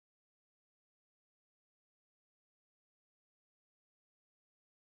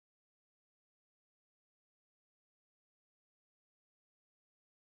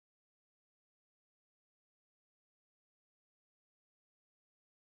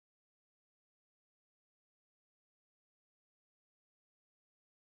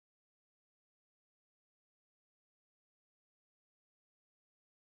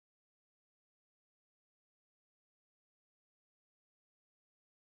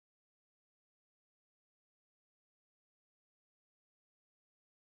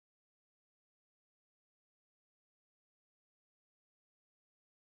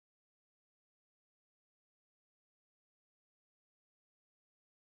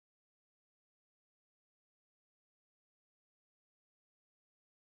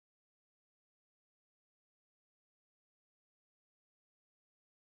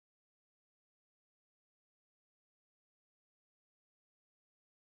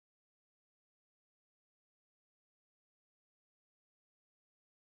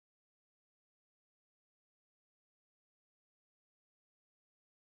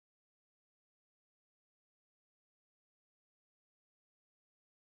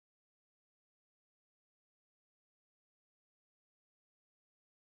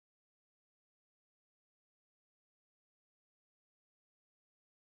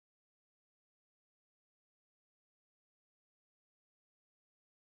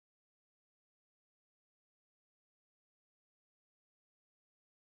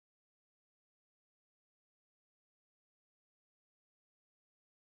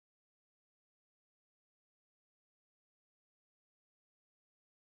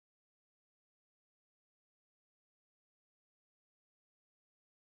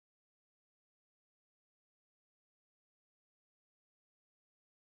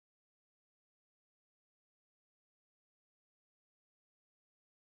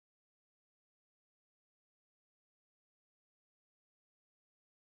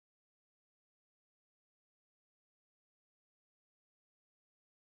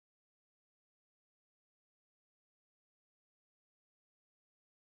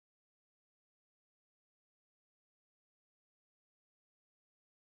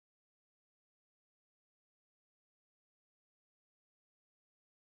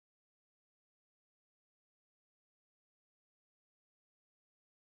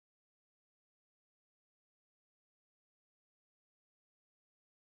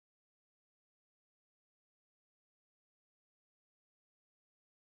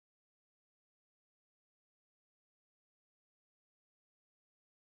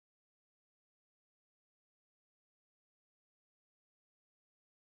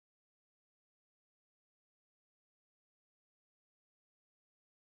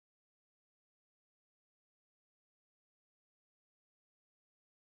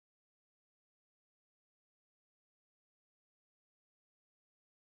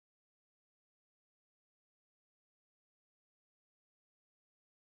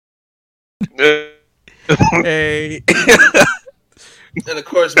Hey. And of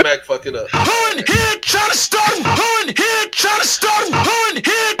course, Mac fuck it up. Who in here trying to start? Who in here trying to start? Who in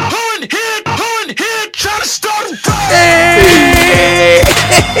here? Who in here? Who in here trying to start? Hey.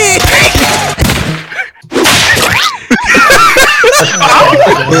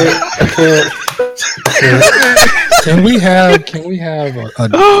 Can we have a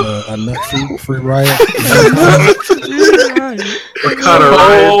nut free riot? What kind of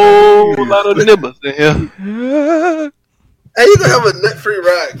riot? A lot of nibbers in here. Hey, you gonna have a nut-free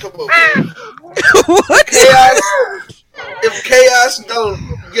ride? Come on, man. What? If chaos don't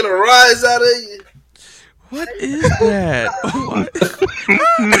get a rise out of you. What is that? What?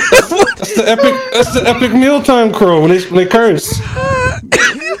 That's the epic mealtime crow when they curse.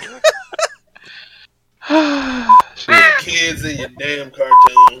 Kids in your damn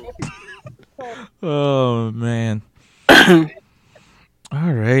cartoon. Oh man.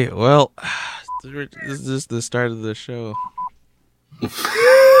 All right. Well, this is the start of the show.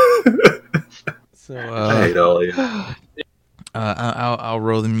 So I hate all of you. I'll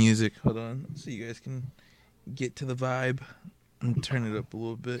roll the music. Hold on, so you guys can get to the vibe and turn it up a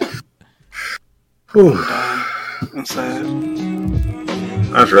little bit. I'm sad.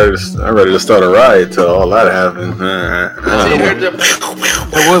 I'm ready to start a riot till all that happened. That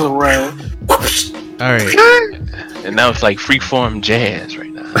was a riot. All right, And now it's like freeform jazz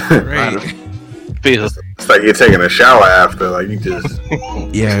right now. right. Feels It's like you're taking a shower after, like you just.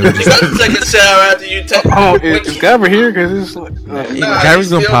 Yeah, You gotta take a shower after you take. oh, is Gabber here? Because it's like, Gary's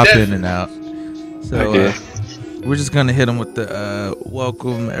gonna still pop dead. in and out. So Okay. we're just gonna hit him with the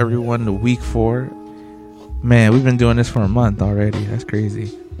welcome everyone to week 4. Man, we've been doing this for a month already. That's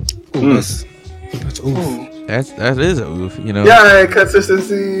crazy. Ooh, that's oof. That is a oof, you know. Yeah,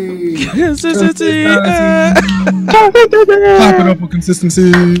 consistency. Consistency. Clap it up with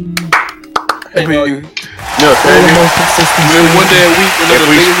consistency. I mean, No, one day a week,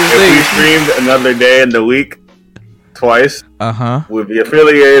 another if we day. streamed another day in the week twice, we'd be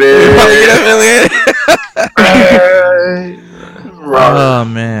affiliated. Oh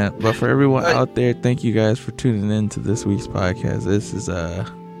man! But for everyone out there, thank you guys for tuning in to this week's podcast. This is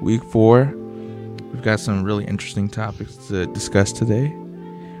week 4. We've got some really interesting topics to discuss today.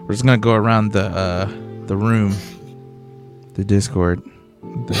 We're just gonna go around the room, the Discord,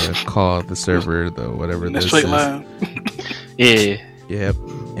 the call, the server, the whatever this Straight is. line. Yeah. Yep.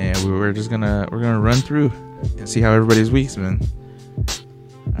 And we're gonna run through and see how everybody's week's been.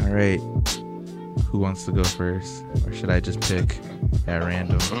 All right. Who wants to go first, or should I just pick at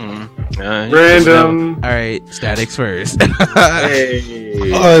random? Random. All right, Statics first.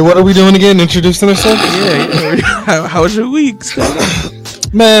 Hey. All right, what are we doing again? Introducing ourselves? Yeah. How was your week?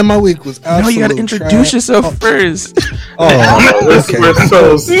 Man, my week was No, absolute you gotta introduce yourself first. We're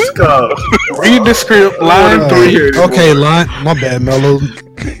so scum. Read the script, line 3. Okay, line. My bad, Mello.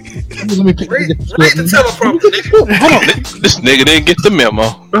 Let me pick Read the teleprompter, nigga. Hold on. This nigga didn't get the memo.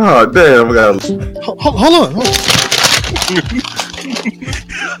 Oh damn! I got. Hold on.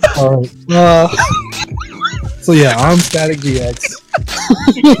 All right. So yeah, I'm Static GX.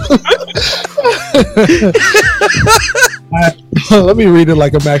 Let me read it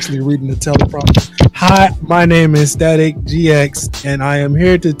like I'm actually reading the teleprompter. Hi, my name is Static GX, and I am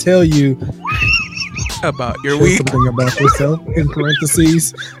here to tell you About your share week. something about yourself. In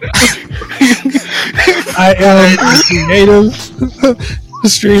parentheses, I am a creative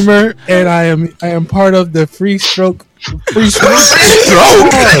streamer, and I am part of the Free Stroke.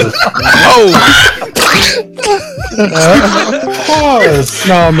 Pause.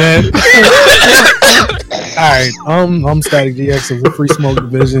 No, man. Alright, I'm Static GX of the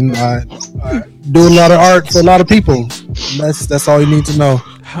FreeSmokeDivision. I do a lot of art for a lot of people. That's all you need to know.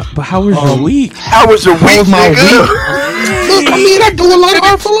 But how was your week? How was your How week, was my nigga? week? I mean, I do a lot of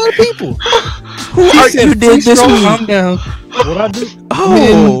art for a lot of people. Who He art said you did this free week? stroke, I'm down. What I do?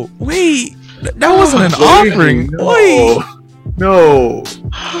 Oh, wait. That wasn't an offering. Wait. No.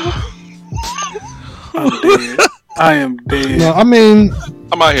 I am dead. No, I mean,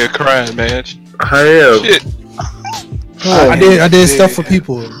 I'm out here crying, man. I am. Shit. I did stuff for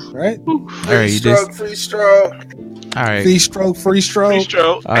people, right? All right, you just. Free stroke. All right. Free stroke. Free stroke.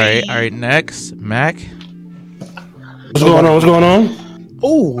 All right. Next, Mac. What's going on?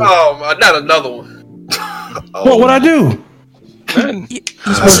 Oh, Oh, not another one. What I do?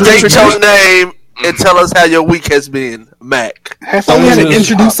 State your name and tell us how your week has been, Mac. so we had to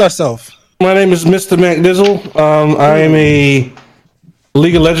introduce ourselves. My name is Mr. Mac Dizzle. I am a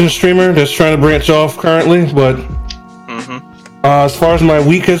League of Legends streamer that's trying to branch off currently, but as far as my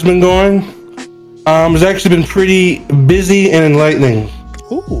week has been going, it's actually been pretty busy and enlightening.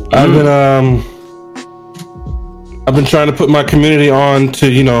 I've been trying to put my community on to,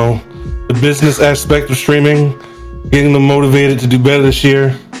 the business aspect of streaming, getting them motivated to do better this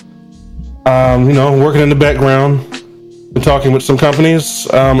year. Working in the background, been talking with some companies.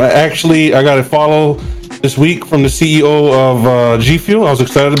 I got a follow this week from the CEO of G Fuel. I was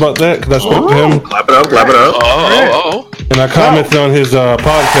excited about that because I spoke to him. Clap it up. And I commented on his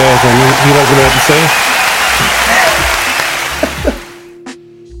podcast, and he liked what I had to say.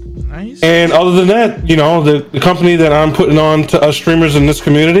 Nice. And other than that, the company that I'm putting on to us streamers in this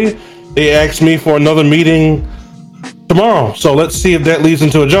community, they asked me for another meeting tomorrow. So let's see if that leads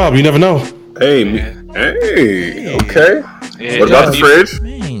into a job. You never know. Hey, okay. Yeah, what about the fridge?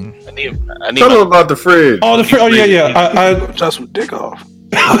 Man. I need Tell them about the fridge. Oh, the fridge. Oh, yeah. I just some dick off.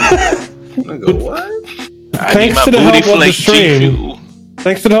 Nigga, what? Thanks to the help of the stream.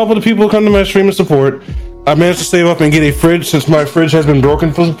 Thanks to the help of the people who come to my stream and support, I managed to save up and get a fridge since my fridge has been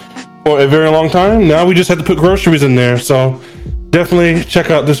broken for a very long time. Now we just have to put groceries in there. So definitely check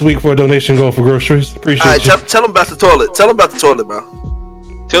out this week for a donation goal for groceries. Appreciate you. Tell them about the toilet. Tell them about the toilet, bro.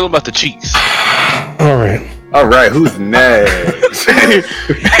 Tell them about the cheeks. All right. Who's next? I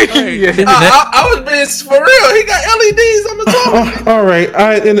was being for real. He got LEDs on the toilet. All right.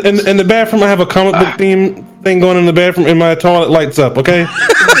 In the bathroom, I have a comic book thing going in the bathroom, and my toilet lights up. Okay.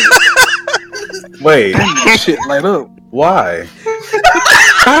 Wait. Shit light up. Why?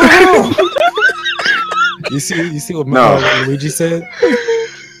 You see what Luigi said?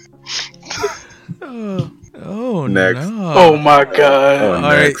 Oh, next. No. Oh my god. All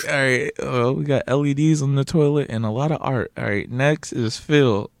right. Well, we got LEDs on the toilet and a lot of art. All right, next is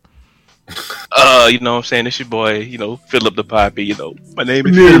Phil. You know what I'm saying? It's your boy, Philip the Poppy, My name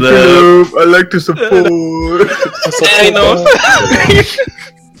is Philip. I like to support.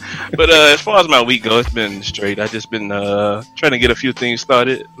 But as far as my week goes, it's been straight. I just been trying to get a few things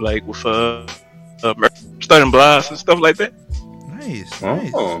started, like with starting blogs and stuff like that. Nice.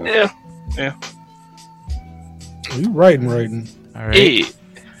 Oh. Yeah. You writing. All right. Hey.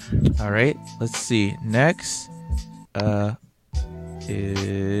 All right. Let's see. Next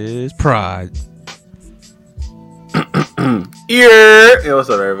is Prod. Yeah. Hey, what's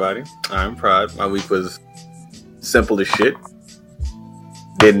up, everybody? I'm Prod. My week was simple as shit.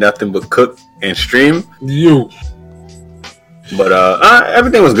 Did nothing but cook and stream. But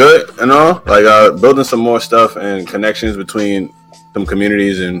everything was good, like building some more stuff and connections between some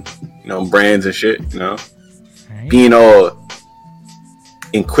communities and brands and shit, Right. being all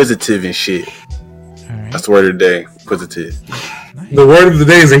inquisitive and shit. All right. That's the word of the day. Inquisitive. The word of the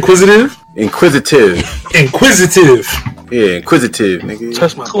day is inquisitive. Inquisitive. Yeah, inquisitive, nigga.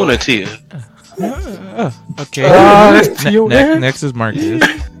 Touch my Clonatia. Okay. Next is Marcus.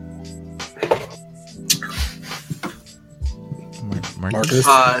 Marcus.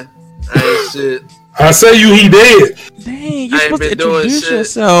 Hi. Ain't shit. I say he dead. Dang, you're I ain't supposed to been doing introduce shit.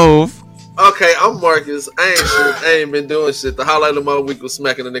 yourself. Okay, I'm Marcus. I ain't been doing shit. The highlight of my week was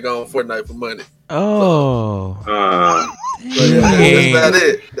smacking a nigga on Fortnite for money. Oh. So yeah, that's about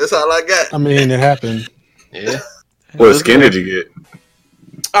it. That's all I got. I mean, it happened. Yeah. What skin did you get?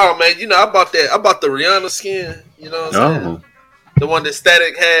 Oh man, I bought the Rihanna skin. You know what I'm saying? The one that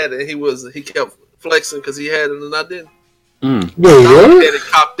Static had, and he kept flexing because he had it and I didn't. Wait, what? Static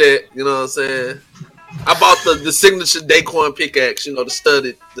copped that. You know what I'm saying? I bought the signature Daquan pickaxe. The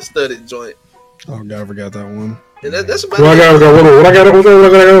studded joint. Oh god, I forgot that one. And that's about What I it. got?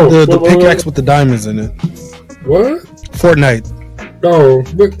 The pickaxe with the diamonds in it. What? Fortnite. No.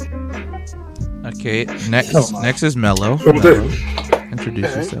 Okay, next is Mello.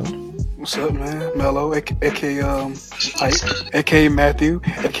 Introduce yourself. What's up, man? Mello, aka Ike, aka Matthew,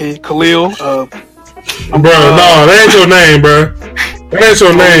 aka Khalil. Bro, no, that ain't your name, bro. That ain't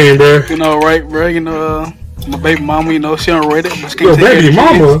your name, bro. Right, bro. My baby mama, she don't rate it. Your baby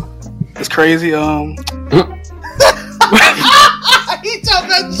mama? It's crazy. He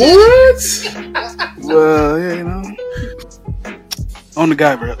talking shit. What? Well, yeah, on the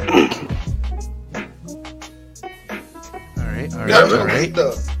guy, bro. All right.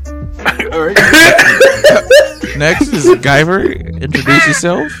 All right. Next is Guyver. Introduce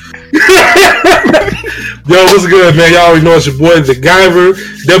yourself. Yo, what's good, man? Y'all already know it's your boy, the Guyver,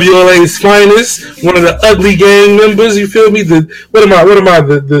 WLA's finest, one of the ugly gang members. You feel me? The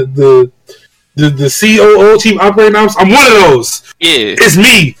COO, Chief Operating Officer. I'm one of those. Yeah. It's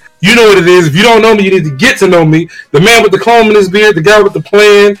me. You know what it is. If you don't know me, you need to get to know me. The man with the comb in his beard, the guy with the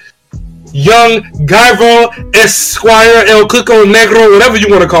plan, young Guyver Esquire El Cuco Negro, whatever you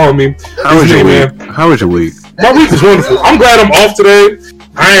want to call me. How was your week? How was your week? My week was wonderful. I'm glad I'm off today.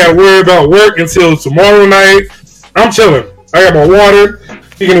 I ain't got to worry about work until tomorrow night. I'm chilling. I got my water.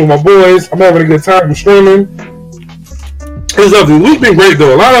 kicking it with my boys. I'm having a good time. I'm streaming. It's lovely. The week's been great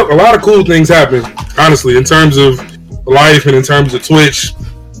though. A lot of cool things happen. Honestly, in terms of life and in terms of Twitch,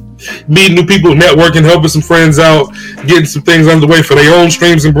 meeting new people, networking, helping some friends out, getting some things underway for their own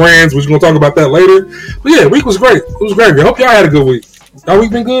streams and brands. We're gonna talk about that later. But yeah, the week was great. It was great. I hope y'all had a good week. Y'all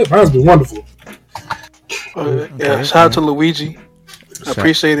week been good? Mine's been wonderful. Yeah, shout out to Luigi. I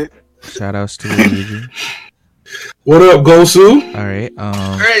appreciate it. Shout outs to Luigi. What up, Gosu? All right.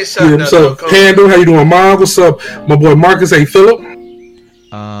 What's up, Panda? How you doing, Mom? What's up, my boy Marcus? Hey, Philip.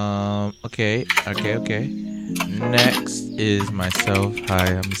 Okay. Next is myself. Hi,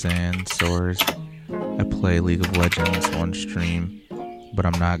 I'm Zan Soares. I play League of Legends on stream, but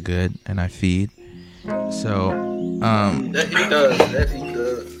I'm not good, and I feed. So, That he does.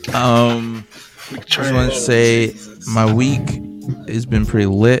 I just want to say my week has been pretty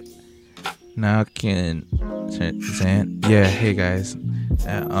lit. Now can Zan? Yeah. Hey guys.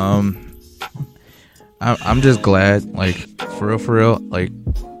 I'm just glad, like for real, like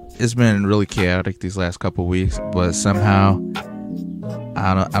it's been really chaotic these last couple weeks, but somehow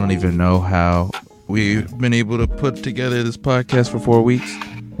I don't even know how we've been able to put together this podcast for 4 weeks.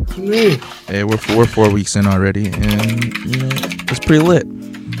 Yeah, we're 4 weeks in already, and you know it's pretty lit.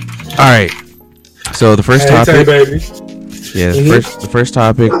 All right, so the first topic, the first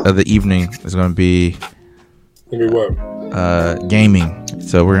topic of the evening is going to be gaming.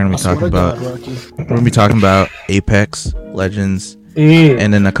 So we're going to be talking about Apex Legends.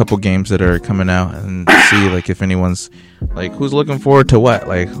 And then a couple games that are coming out, and see like if anyone's like who's looking forward to what.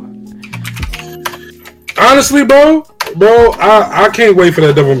 Like honestly, bro, I can't wait for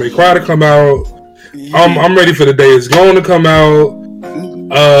that Devil May Cry to come out. I'm ready for the day it's going to come out.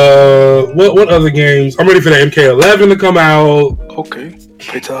 What other games? I'm ready for the MK11 to come out. Okay,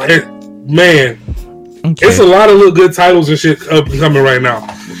 man, it's a lot of little good titles and shit up and coming right now.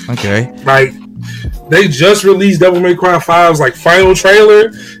 Okay, like. They just released Devil May Cry 5's like final trailer,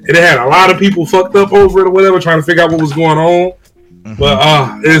 and it had a lot of people fucked up over it or whatever, trying to figure out what was going on. Mm-hmm. But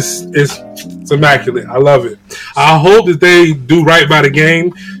it's immaculate. I love it. I hope that they do right by the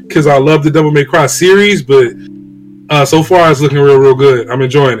game because I love the Devil May Cry series. But so far, it's looking real good. I'm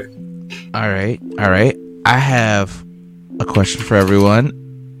enjoying it. All right. I have a question for everyone.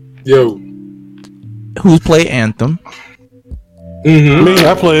 Yo, who's played Anthem? Mm-hmm. Me,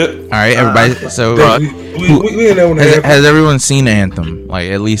 I play it. All right, everybody. So, has everyone seen Anthem? Like,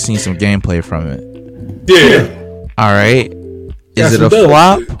 at least seen some gameplay from it? Yeah. All right. Is it a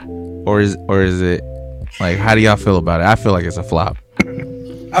flop, or is it like? How do y'all feel about it? I feel like it's a flop.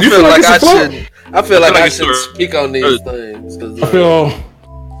 I feel like I should speak on these things.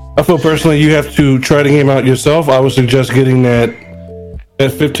 I feel personally, you have to try the game out yourself. I would suggest getting that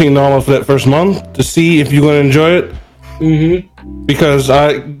 $15 for that first month to see if you're going to enjoy it. Mm-hmm. Because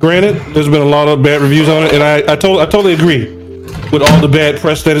granted, there's been a lot of bad reviews on it, and I totally agree with all the bad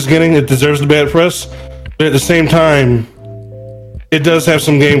press that it's getting. It deserves the bad press, but at the same time, it does have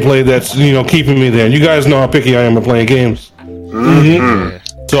some gameplay that's keeping me there. And you guys know how picky I am at playing games. Mm-hmm.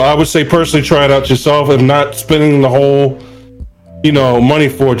 So I would say personally, try it out yourself, and not spending the whole money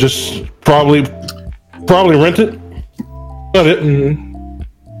for it. Just probably rent it. Not it.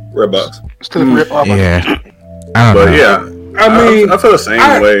 Mm-hmm. Redbox. Yeah. I feel the same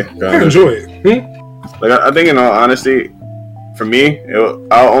way. I enjoy it. Like I think, in all honesty, for me,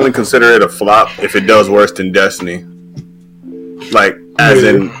 I'll only consider it a flop if it does worse than Destiny. Like as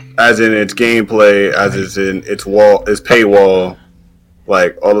in its gameplay, as in its paywall,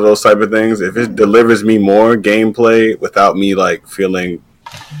 like all of those type of things. If it delivers me more gameplay without me like feeling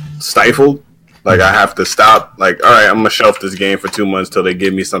stifled, like I have to stop. Like, all right, I'm gonna shelf this game for 2 months till they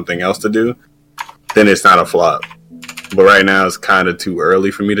give me something else to do. Then it's not a flop. But right now it's kind of too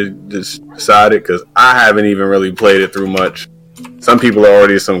early for me to just decide it because I haven't even really played it through much. Some people are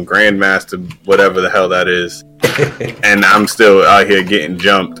already some grandmaster, whatever the hell that is, and I'm still out here getting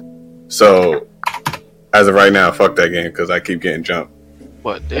jumped. So as of right now, fuck that game because I keep getting jumped.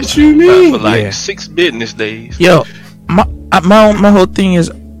 What you mean? For like 6 business days. Yo, my whole thing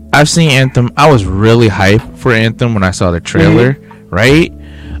is I've seen Anthem. I was really hyped for Anthem when I saw the trailer, right?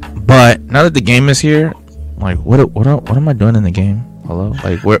 But now that the game is here, like, what am I doing in the game? Hello,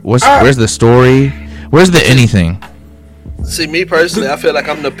 like, where's the story? Where's the anything? See, me personally, I feel like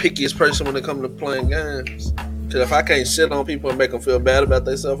I'm the pickiest person when it comes to playing games. Cause if I can't shit on people and make them feel bad about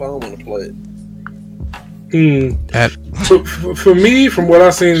themselves, I don't want to play it. For me, from what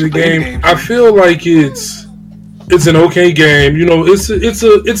I've seen in the game, I feel like it's an okay game. It's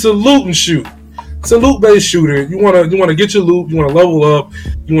a loot and shoot. It's a loot-based shooter. You wanna get your loot. You wanna level up.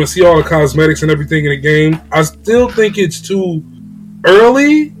 You wanna see all the cosmetics and everything in the game. I still think it's too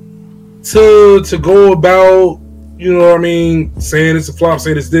early to go about, you know what I mean, saying it's a flop,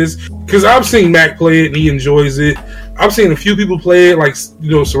 saying it's this. Because I've seen Mac play it and he enjoys it. I've seen a few people play it, like,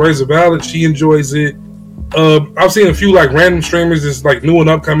 you know, Cereza Ballard, she enjoys it. I've seen a few like random streamers that's like new and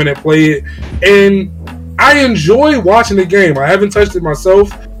upcoming that play it, and I enjoy watching the game. I haven't touched it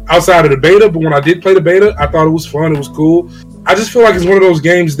myself outside of the beta, but when I did play the beta, I thought it was fun. It was cool. I just feel like it's one of those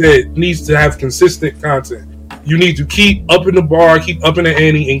games that needs to have consistent content. You need to keep upping the bar, keep upping the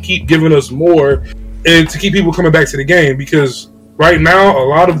ante, and keep giving us more, and to keep people coming back to the game. Because right now, a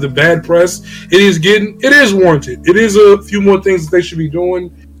lot of the bad press it is warranted. It is a few more things that they should be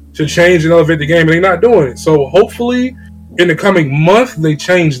doing to change and elevate the game, and they're not doing it. So hopefully, in the coming month, they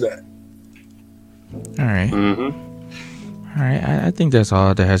change that. All right. Mm-hmm. All right. I think that's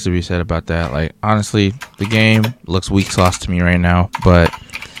all that has to be said about that. Like, honestly, the game looks weak sauce to me right now, but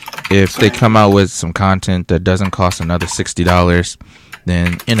if they come out with some content that doesn't cost another $60,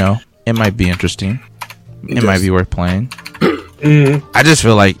 then, you know, it might be interesting. It might be worth playing. Mm-hmm. I just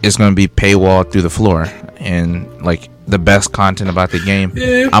feel like it's going to be paywall through the floor, and like the best content about the game,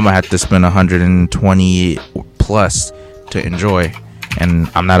 I'm gonna have to spend 120 plus to enjoy, and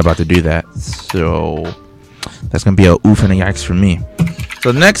I'm not about to do that. So that's gonna be a oof and a yikes for me.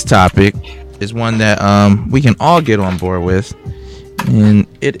 So the next topic is one that we can all get on board with, and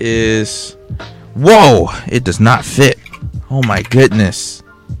it is, whoa, it does not fit. Oh my goodness.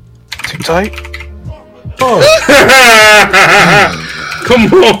 Too tight? Oh. Come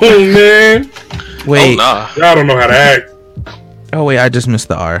on, man. Wait. Oh, nah. Y'all don't know how to act. Oh wait, I just missed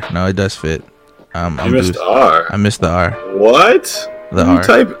the R. No, it does fit. You missed the R. I missed the R. What? The you R.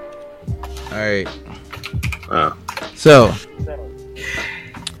 Type. Alright. Oh. So,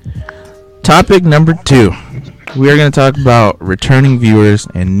 topic number 2. We are going to talk about returning viewers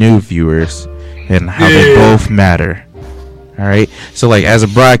and new viewers and how they both matter. Alright? So, like, as a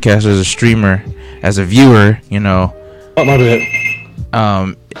broadcaster, as a streamer, as a viewer, you know. Oh, my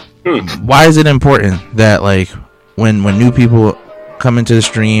bad. Why is it important that, like, when new people come into the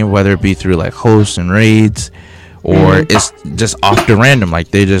stream, whether it be through like hosts and raids, or it's just off the random, like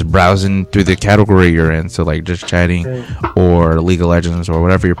they just browsing through the category you're in, so like just chatting or League of Legends or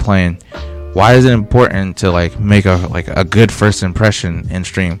whatever you're playing, why is it important to like make a good first impression in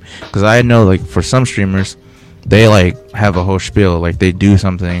stream? Because I know, like, for some streamers, they like have a whole spiel, like they do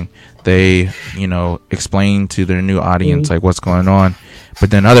something, they, you know, explain to their new audience like what's going on,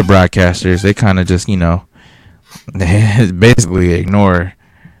 but then other broadcasters, they kind of just, you know, they basically ignore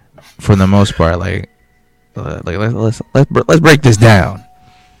for the most part. Like let's break this down.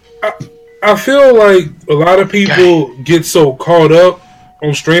 I feel like a lot of people get so caught up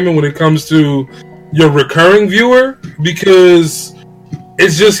on streaming when it comes to your recurring viewer, because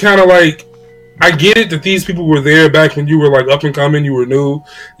it's just kind of like, I get it that these people were there back when you were like up and coming, you were new,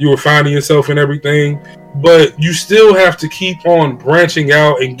 you were finding yourself and everything, but you still have to keep on branching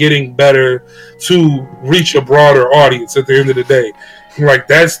out and getting better to reach a broader audience at the end of the day. Like,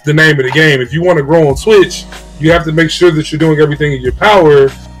 that's the name of the game. If you want to grow on Twitch, you have to make sure that you're doing everything in your power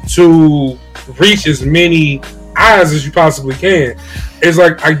to reach as many eyes as you possibly can. It's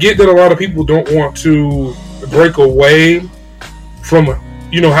like, I get that a lot of people don't want to break away from,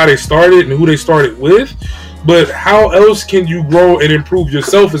 you know, how they started and who they started with, but how else can you grow and improve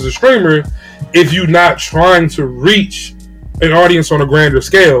yourself as a streamer if you're not trying to reach an audience on a grander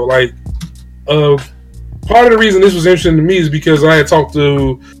scale? Like, part of the reason this was interesting to me is because I had talked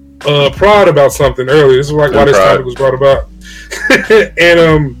to Prod about something earlier. This is like why this topic was brought about.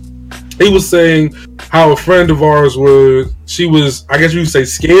 And he was saying how a friend of ours she was, I guess you would say,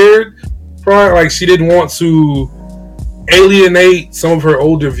 scared. Prod, like, she didn't want to alienate some of her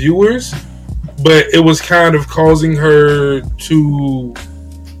older viewers, but it was kind of causing her to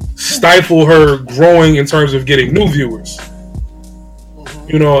stifle her growing in terms of getting new viewers.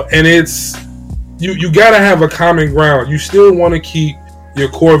 You know, and it's, you gotta have a common ground. You still want to keep your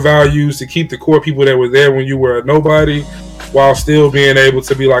core values, to keep the core people that were there when you were a nobody, while still being able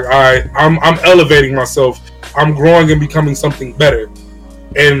to be like, all right, I'm elevating myself, I'm growing and becoming something better.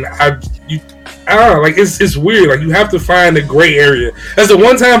 And I don't know, like, it's weird. Like, you have to find a gray area. That's the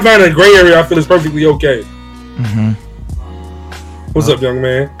one time finding a gray area I feel is perfectly okay. What's up, young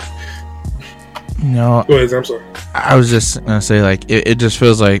man? No, go ahead. I'm sorry. I was just gonna say, like, it just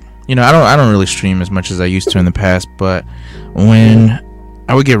feels like, you know, I don't really stream as much as I used to in the past, but when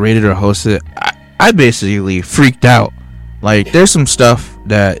I would get rated or hosted, I basically freaked out. Like, there's some stuff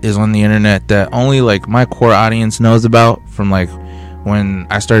that is on the internet that only like my core audience knows about from like when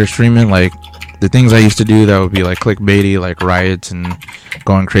I started streaming. Like, the things I used to do that would be like clickbaity, like riots and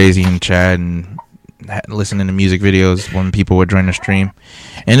going crazy in chat and listening to music videos when people would join the stream,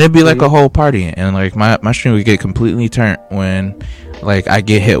 and it'd be like a whole party, and like my stream would get completely turned when like I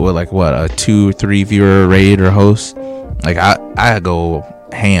get hit with like what, a 2-3 viewer raid or host. Like I go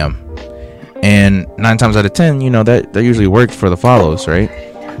ham, and 9 times out of 10, you know, that usually worked for the follows, right?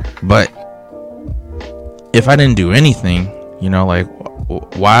 But if I didn't do anything, you know, like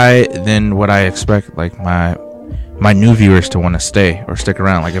why then would I expect like my new viewers to want to stay or stick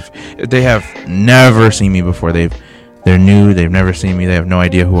around? Like if they have never seen me before, they're new, they've never seen me, they have no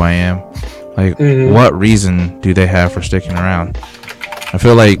idea who I am. Like what reason do they have for sticking around? I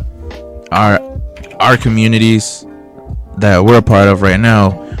feel like our communities that we're a part of right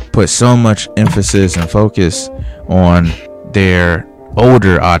now put so much emphasis and focus on their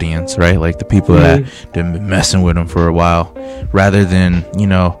older audience, right? Like the people that have been messing with them for a while, rather than, you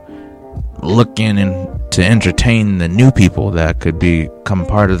know, looking to entertain the new people that could become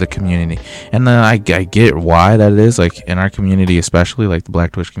part of the community. And then I get why that is. Like in our community, especially like the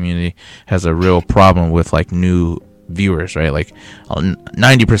Black Twitch community, has a real problem with like new viewers, right? Like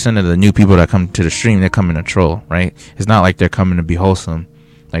 90% of the new people that come to the stream, they're coming to troll, right? It's not like they're coming to be wholesome.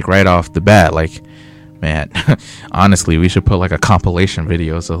 Like right off the bat, like, man, honestly, we should put like a compilation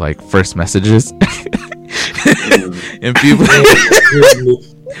videos of like first messages and people.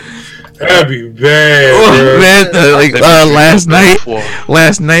 That'd be bad. Oh, man, like last night,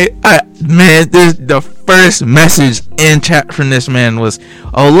 the first message in chat from this man was,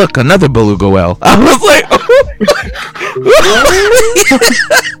 "Oh look, another Beluga whale." I was like,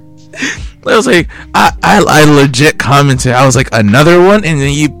 I was like, I legit commented. I was like, another one, and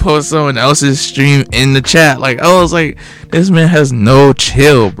then you post someone else's stream in the chat. Like, I was like, this man has no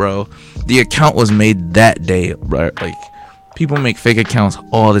chill, bro. The account was made that day, bro. Like, people make fake accounts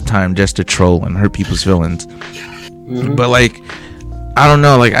all the time just to troll and hurt people's feelings. But like, I don't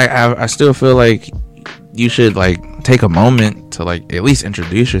know. Like, I still feel like you should like take a moment to like at least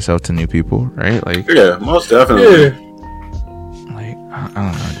introduce yourself to new people, right? Like, yeah, most definitely. Yeah. Like, I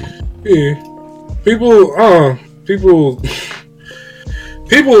don't know, dude. Yeah, people.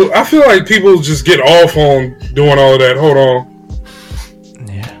 I feel like people just get off on doing all of that. Hold on.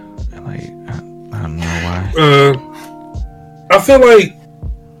 Yeah, like I don't know why. I feel like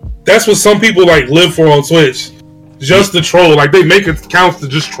that's what some people like live for on Twitch, just to troll. Like they make accounts to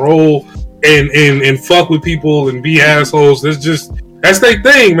just troll and fuck with people and be assholes. That's their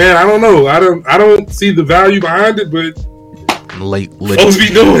thing, man. I don't know. I don't see the value behind it, but. Like folks be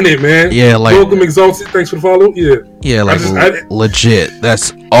doing it, man. Yeah, like welcome, Exalted. Thanks for the follow. Yeah, like legit.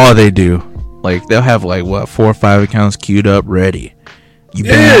 That's all they do. Like they'll have like what 4 or 5 accounts queued up, ready. You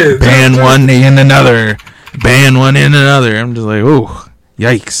ban one in another, ban one in another. I'm just like, oh,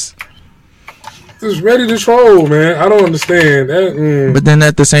 yikes. Just ready to troll, man. I don't understand that. But then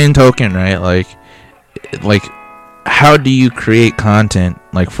at the same token, right? Like. How do you create content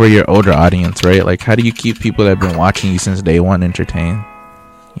like for your older audience, right? Like how do you keep people that have been watching you since day one entertained?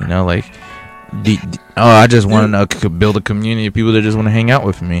 You know, like I just want to build a community of people that just want to hang out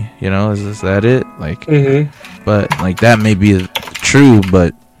with me, you know? Is that it? Like but like that may be true,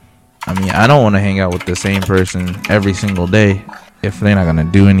 but I mean, I don't want to hang out with the same person every single day if they're not going to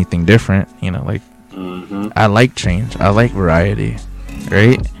do anything different, you know? Like I like change. I like variety,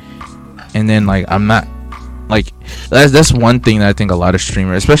 right? And then like I'm not like that's one thing that I think a lot of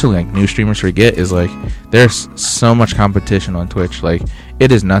streamers, especially like new streamers, forget is like there's so much competition on Twitch. Like it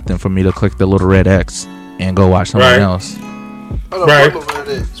is nothing for me to click the little red X and go watch someone else. Right.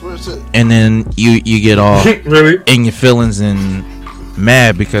 And then you get all really in your feelings and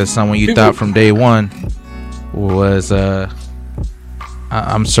mad because someone you thought from day one was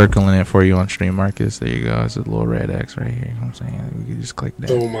I'm circling it for you on stream, Marcus. There you go. It's a little red X right here. You know what I'm saying? You can just click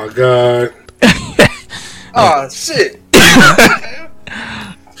that. Oh my god. Oh shit!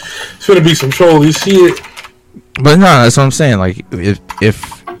 It's gonna be some trolly shit. But no, that's what I'm saying. Like if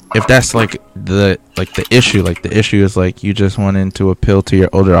that's like the issue, like the issue is like you just wanting to appeal to your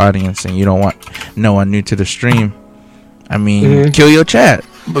older audience and you don't want no one new to the stream. I mean, kill your chat.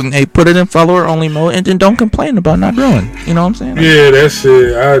 But hey, put it in follower only mode and then don't complain about not growing. You know what I'm saying? Like, yeah, that's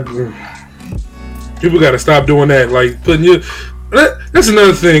it. People gotta stop doing that. Like putting your. That's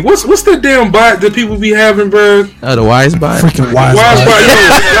another thing. What's the damn bot that people be having, bro? The wise bot. Freaking wise bot.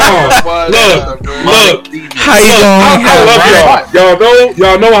 Look. How you doing? I love y'all.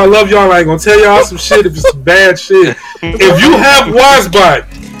 Y'all know I love y'all. I ain't gonna tell y'all some shit if it's some bad shit. If you have Wisebot,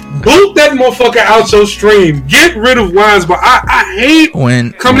 boot that motherfucker out your stream. Get rid of Wisebot. I hate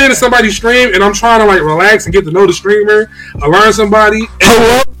when coming into somebody's stream and I'm trying to like relax and get to know the streamer, I learn somebody.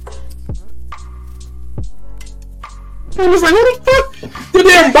 I'm just like, who the fuck? The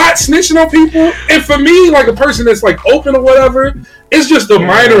damn bot snitching on people. And for me, like a person that's like open or whatever, it's just a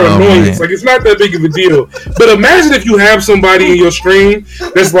minor annoyance. Like it's not that big of a deal. But imagine if you have somebody in your stream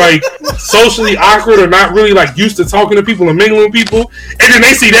that's like socially awkward or not really like used to talking to people and mingling with people, and then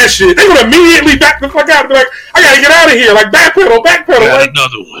they see that shit, they're gonna immediately back the fuck out and be like, I gotta get out of here. Like backpedal. Like,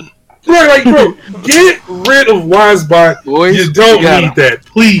 another one. Like, bro, get rid of Wisebot. Boys, you don't need that.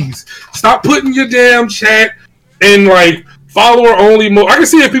 Please stop putting your damn chat in like follower only mode. I can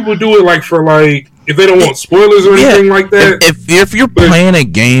see if people do it like for like if they don't want spoilers or anything like that. If you're playing a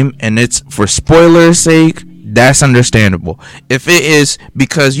game and it's for spoilers' sake, that's understandable. If it is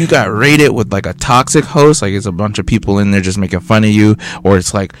because you got raided with like a toxic host, like it's a bunch of people in there just making fun of you, or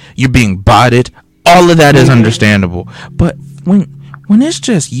it's like you're being botted, all of that is understandable. But when it's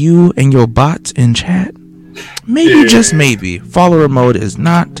just you and your bots in chat, maybe just maybe follower mode is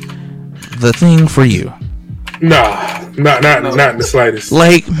not the thing for you. Nah, not in the slightest.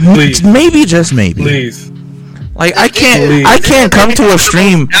 Like maybe just maybe. Please. Like I can't come to a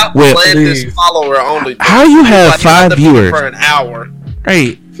stream with this follower only. How you have 5 viewers for an hour?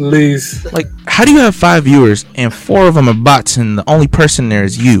 Right. Please. Like how do you have 5 viewers and 4 of them are bots and the only person there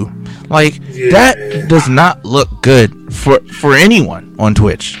is you? Like that does not look good for anyone on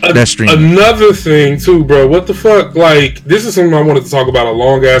Twitch that streaming. Another thing too, bro. What the fuck? Like this is something I wanted to talk about a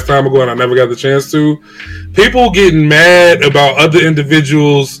long ass time ago and I never got the chance to. People getting mad about other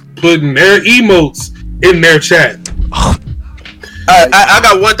individuals putting their emotes in their chat. I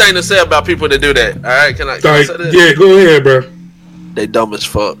got one thing to say about people that do that. All right, can I say that? Yeah, go ahead, bro. They dumb as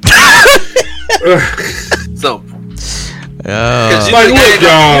fuck. Simple. Like, look,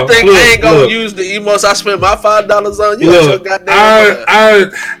 y'all. You think I ain't gonna use the emotes I spent my $5 on? You look,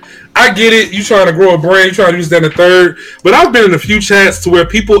 I get it. You trying to grow a brand, you trying to use that in a third. But I've been in a few chats to where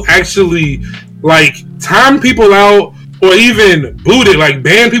people actually like time people out or even booted, like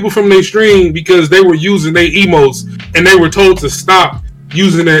ban people from their stream because they were using their emotes and they were told to stop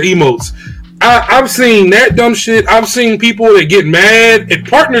using their emotes. I've seen that dumb shit. I've seen people that get mad at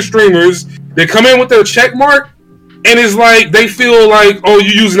partner streamers that come in with their check mark and it's like they feel like, oh,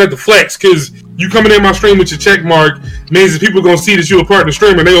 you're using that to flex because you coming in my stream with your check mark means that people gonna see that you're a partner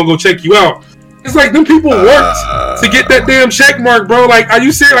streamer and they gonna go check you out. It's like them people worked to get that damn check mark, bro. Like, are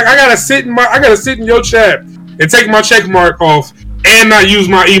you serious? Like, I gotta sit in your chat and take my check mark off and not use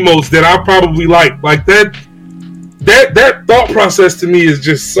my emotes that I probably like. Like that thought process to me is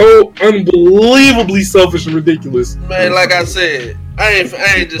just so unbelievably selfish and ridiculous. Man, like I said, I ain't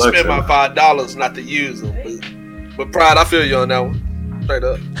just spent my $5 not to use them. But Pride, I feel you on that one. Straight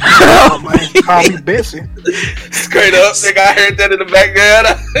up. Oh, man, call me Bessie. Straight up, nigga, I heard that in the background.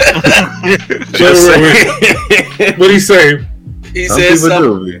 What'd he say? He said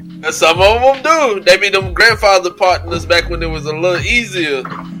some of them do. They be them grandfather partners back when it was a little easier.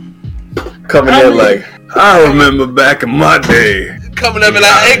 Coming in like, I remember back in my day. Coming up and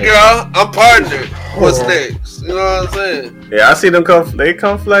like, hey girl, I'm partnered. What's next? You know what I'm saying? Yeah, I see them come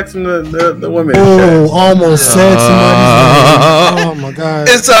flexing the women. Oh, almost said somebody's name. Oh my god.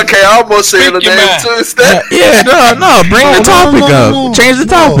 It's okay, I almost said the name too instead. Yeah, no, bring the topic up. No. Change the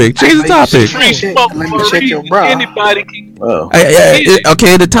topic. Change the topic. Let me check your bra. Anybody can.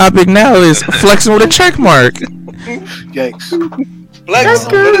 Okay, the topic now is flexing with a check mark. Yikes.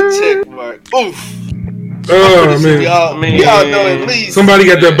 Flexing with a check mark. Oof. Oh man, y'all know at least somebody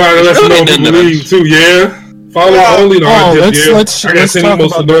got that body. Let's know to believe too. Yeah, follow only. Let's I got seen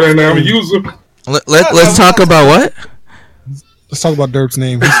most of that now. Use them. Let's talk about what? Let's talk about Derp's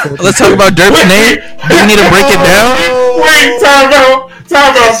name. Let's talk about Derp's name. Do you need to break it down? Wait, time out,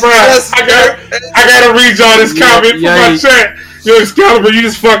 Brad. I gotta read y'all this comment from my chat. Yo, Excalibur, you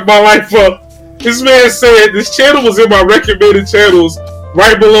just fucked my life up. This man said this channel was in my recommended channels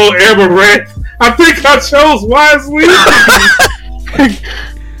right below Amaranth. I think I chose wisely.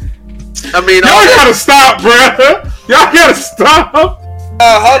 I mean, y'all gotta stop, bruh. Y'all gotta stop.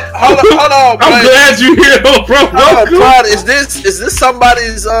 Hold on, I'm glad you here, though, bro. Pride, is this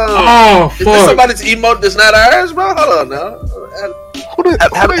somebody's is this somebody's emote that's not ours, bro? Hold on now.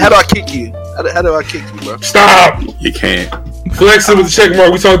 How do I kick you? How do I kick you, bro? Stop. You can't. Flexing with the check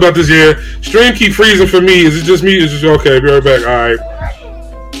mark. We talked about this here. Stream keep freezing for me. Is it just me? Is it just okay? Be right back. All right.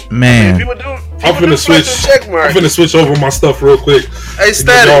 Man. I'm finna switch over my stuff real quick. Hey,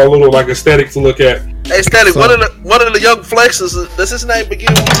 Static. Y'all a little like aesthetic to look at. Hey, Static. One of the young flexers. Does his name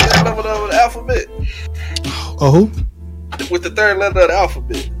begin with the alphabet? Oh, who? With the third letter of the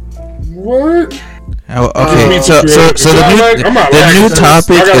alphabet. What? Okay, so the new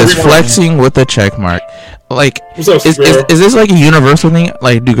topic is flexing with a check mark. like, what's up, is this like a universal thing?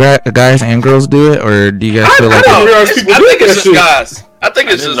 Like, do guys and girls do it, or do you guys feel like? I think it's just guys. I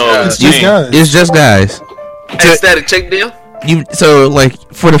think it's just guys. It's just guys. Hey, Static, check them. So like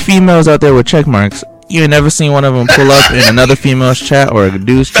for the females out there with check marks, you ain't never seen one of them pull up in another female's chat or a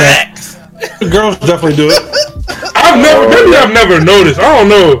dude's chat. The girls definitely do it. I've never noticed. I don't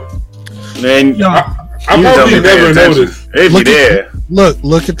know. Man, I've probably never noticed.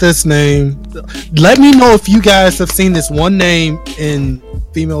 Look at this name. Let me know if you guys have seen this one name in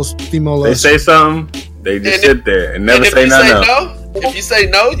female. They say something, they just sit there and never say nothing else. If you say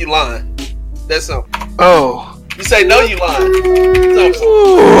no, you lying. That's something. Oh. If you say no, you lying.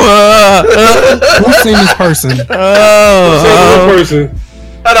 Who's seen this person?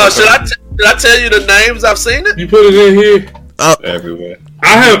 Hold on, should I tell you the names I've seen it? You put it in here? Everywhere.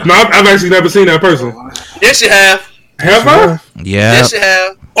 I have. No, I've actually never seen that person. Yes, you have. Have I? Yeah. Yes, you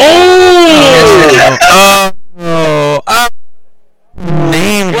have.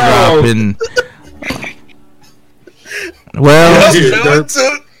 Name dropping. Well,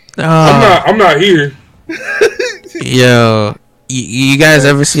 I'm not here. Yo, you guys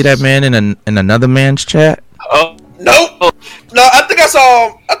ever see that man in another man's chat? Oh no, I think I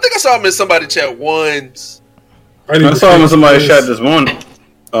saw him in somebody's chat once. I saw him in somebody's chat this morning.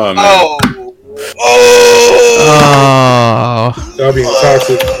 Oh man. Oh. Y'all being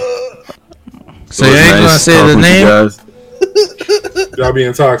toxic. So you ain't gonna say the name? Y'all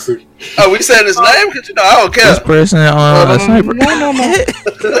being toxic. Oh, we said his name because I don't care. This person on a sniper. No.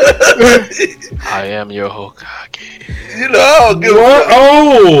 I am your Hokage. I don't give what?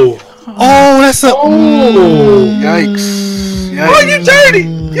 Oh, that's a. Yikes. Oh, you dirty.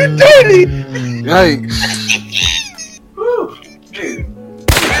 Yikes.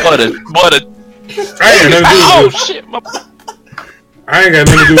 What a. I ain't got nothing to do with this. Shit! I ain't got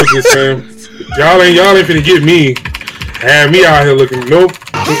nothing to do with this, fam. Y'all ain't finna get me. Have me out here looking. Nope.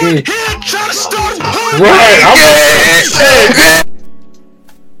 Right.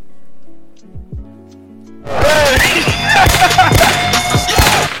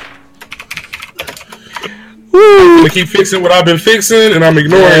 I'm gonna keep fixing what I've been fixing, and I'm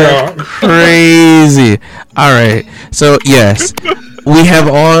ignoring y'all. Crazy. All right. So yes, we have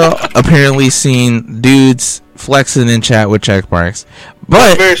all apparently seen dudes flexing in chat with check marks,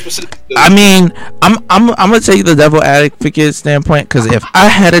 but very specific. I mean, I'm gonna take the devil advocate standpoint, because if I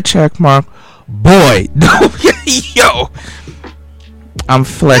had a check mark, boy, yo, I'm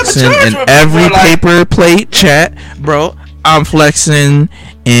flexing in every paper plate chat, bro. I'm flexing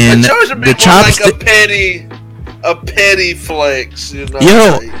in the chopstick. Like a petty flex, you know.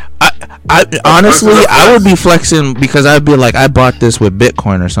 Yo, I honestly, I would be flexing because I'd be like, I bought this with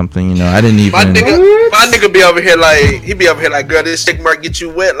Bitcoin or something, you know. I didn't even. My nigga be over here like, girl, this check mark get you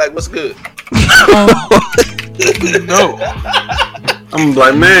wet. Like, what's good? No. I'm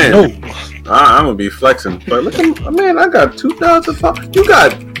like, man, I'm gonna be flexing. But look at man, I got 2,000. You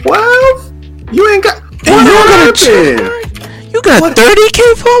got 12? You ain't got. You got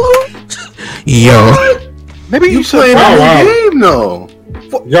 30K followers? Yo. What? Maybe you playing a new game though.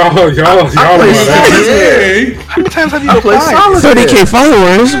 Y'all play How many times have you played 30K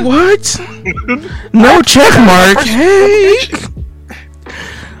followers? What? No check mark. Hey.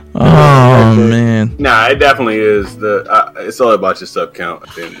 Oh man. Nah, it definitely is it's all about your sub count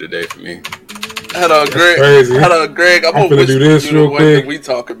at the end of the day for me. Hold on, Greg. I'm gonna do this real quick. We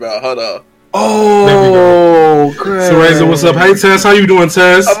talk about. Hold on. Oh, Greg. So, Razor, what's up? Hey, Tess. How you doing,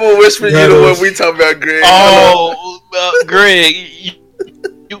 Tess? I'm gonna whisper you the one we talk about, Greg. Oh, Greg.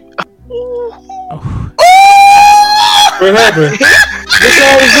 What happened? What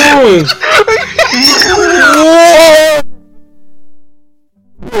y'all was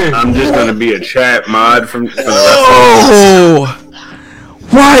doing? I'm just gonna be a chat mod for the rest of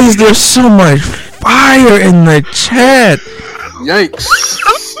why is there so much fire in the chat? Yikes.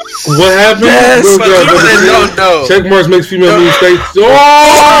 What happened? Yes, no. Check marks makes female mistakes.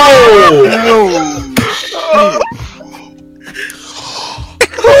 Oh!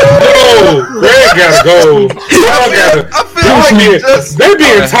 No, Greg gotta go. They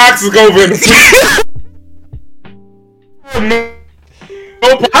being toxic over in the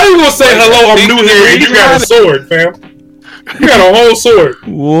How you gonna say hello? I'm new here, and you got a sword, fam. You got a whole sword.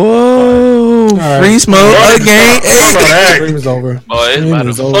 Whoa! Right. Free smoke again. Stream is over. Stream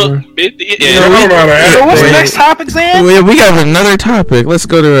is over. So what's the next topic, Zan? We got another topic. Let's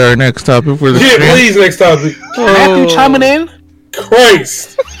go to our next topic for the stream. Please, next topic. Matthew chiming in.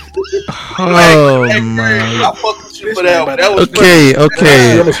 Christ. Oh my! I fuck with you. Okay.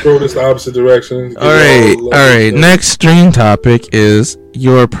 I'm gonna scroll this the opposite direction. All right. Next stream topic is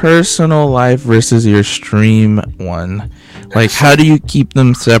your personal life versus your stream one. Like, how do you keep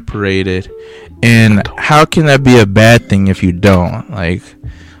them separated, and how can that be a bad thing if you don't? Like,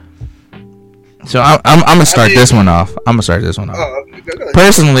 so I'm gonna start this one off.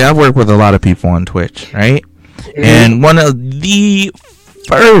 Personally, I've worked with a lot of people on Twitch, right? Mm-hmm. And one of the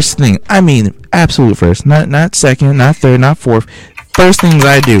first thing, I mean, absolute first, not second, not third, not fourth, first things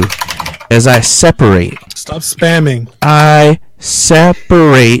I do is I separate. Stop spamming. I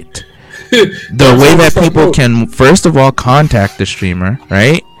separate the way that people can, first of all, contact the streamer,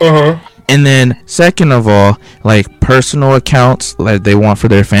 right? And then second of all, like personal accounts like they want for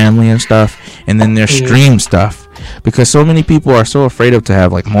their family and stuff, and then their stream stuff, because so many people are so afraid of to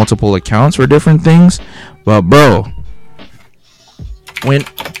have like multiple accounts for different things. But bro, when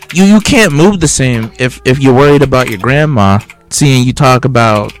you can't move the same if you're worried about your grandma seeing you talk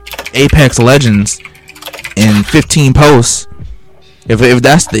about Apex Legends in 15 posts, if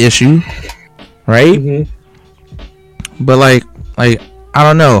that's the issue, right? But like I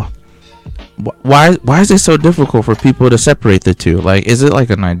don't know, why is it so difficult for people to separate the two? Like, is it like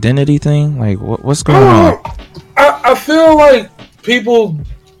an identity thing? Like, what's going on? I feel like people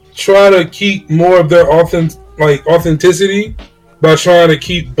try to keep more of their authenticity by trying to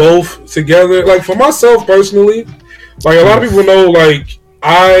keep both together. Like, for myself personally, like a lot of people know, like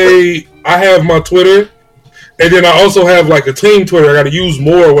I have my Twitter, and then I also have like a team Twitter I got to use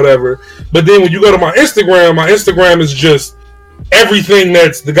more or whatever. But then when you go to my Instagram is just everything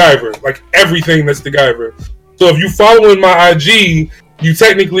that's the Guyver, like everything that's the Guyver. So if you following my IG, you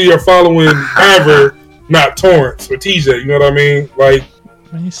technically are following Guyver, not Torrance or TJ. You know what I mean? Like,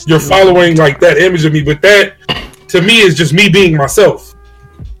 you're following like that image of me, but that to me is just me being myself.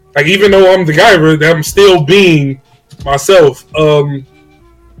 Like, even though I'm the Guyver, I'm still being myself.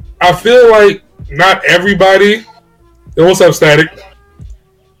 I feel like not everybody. Yo, what's up, Static?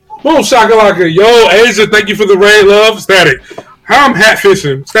 Boom, shakalaka. Yo, Asia, thank you for the raid, love. Static. How I'm hat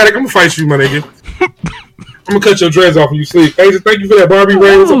fishing. Static, I'm gonna fight you, my nigga. I'm gonna cut your dreads off when you sleep. Asia, thank you for that Barbie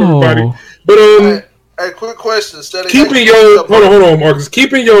raid. What's up, everybody? But hey, quick question. Static, keeping your hold on, Marcus.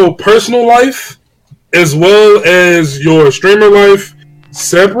 Keeping your personal life as well as your streamer life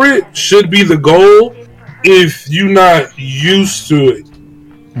separate should be the goal if you're not used to it.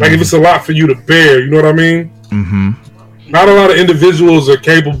 Like, if it's a lot for you to bear, you know what I mean? Not a lot of individuals are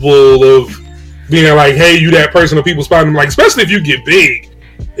capable of being like, hey, you that person, or people spotting them. Like, especially if you get big.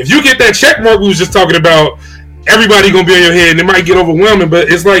 If you get that check mark we was just talking about, everybody gonna be on your head, and it might get overwhelming, but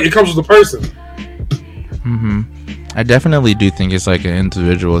it's like, it comes with the person. I definitely do think it's like an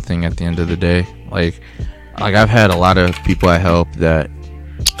individual thing at the end of the day. Like I've had a lot of people I help that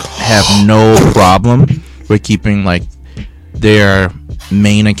have no problem with keeping like their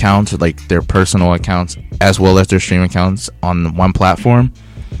main accounts, like their personal accounts, as well as their stream accounts on one platform.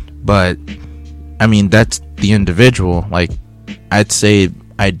 But I mean, that's the individual. Like, I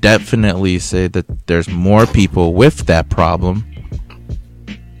definitely say that there's more people with that problem.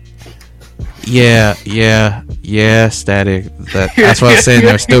 Yeah, Static. That's what I'm saying.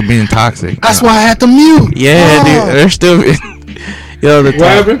 They're still being toxic. That's why I had to mute. Yeah, dude, they're still. Yo, the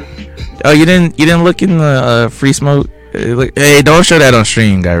top. Oh, you didn't look in the free smoke. Hey, don't show that on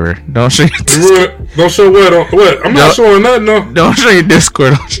stream, Guyver. Don't show. Don't show what? I'm not showing nothing. No. Don't show your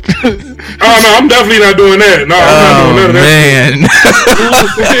Discord on stream. Oh no, I'm definitely not doing that. No, I'm not doing that.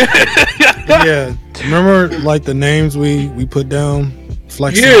 Man. Yeah, remember like the names we put down.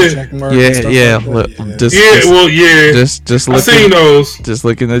 Flexing, check mark, yeah. Like Just look. I seen those. Just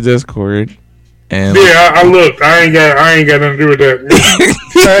look in the Discord. And I looked. I ain't got nothing to do with that.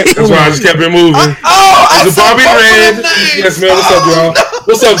 That's why I just kept it moving. It's a Bobby Red. Yes, man. What's up, y'all?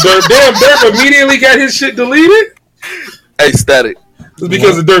 What's up, Dirk? Damn, Dirk immediately got his shit deleted. Hey, Static. It's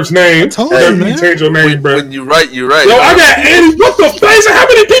because of Dirk's name. You changed your name, bro. When you're right. Yo, I got 80. What the face? How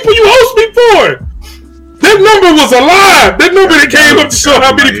many people you host me for? That number was a lie. That number that came up to show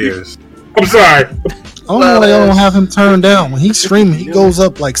how many people. I'm sorry. I don't know why y'all don't have him turned down. When he's streaming, he goes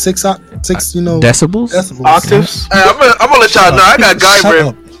up like six, decibels? Octaves. Hey, I'm gonna let y'all know. I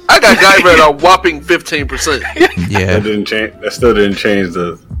got Guyver at a whopping 15%. Yeah. That still didn't change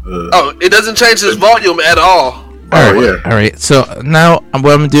the. Oh, it doesn't change his volume at all. All right. So now what I'm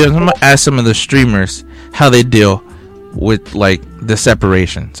gonna do is I'm gonna ask some of the streamers how they deal with like the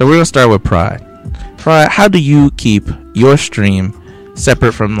separation. So we're gonna start with Pride. Pride, how do you keep your stream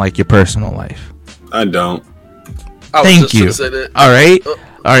separate from like your personal life? I don't. Thank you. All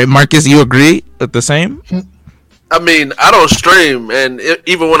right, Marcus, you agree with the same? I mean, I don't stream, and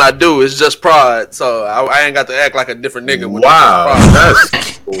even when I do, it's just pride. So I ain't got to act like a different nigga. Wow, that's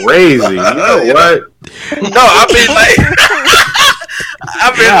crazy. You know what? No, I mean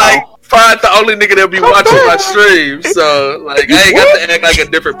like pride the only nigga that be watching my stream. So like I ain't got to act like a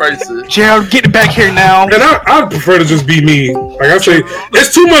different person. Gerald, get back here now. And I prefer to just be me. Like I say,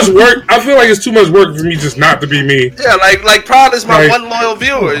 it's too much work. I feel like it's too much work for me just not to be me. Yeah, like pride is my one loyal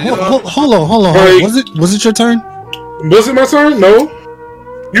viewer. You know? Hold on. Like, Was it your turn? Was it my turn? No.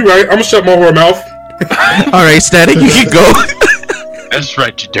 You right. I'm gonna shut my whore mouth. All right, Static, you can go. That's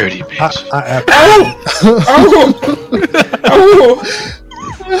right, you dirty bitch.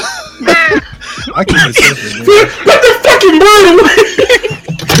 I can't say Put the fucking bird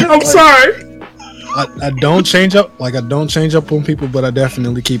away. I'm sorry. I don't change up. Like I don't change up on people, but I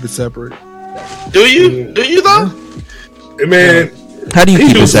definitely keep it separate. Do you? Do you though? Man, how do you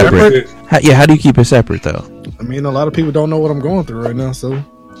keep it separate? How do you keep it separate though? I mean, a lot of people don't know what I'm going through right now, so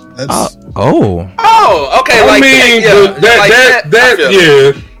that's. Oh, okay. I Like mean,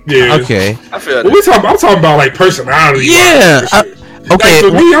 yeah. Okay. I feel that. I'm talking about like personality. Yeah. Okay. Like,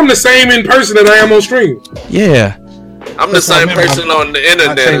 for me, I'm the same in person that I am on stream. Yeah. I'm the same person on the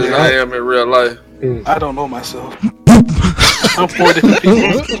internet as I am in real life. I don't know myself. I'm 4 different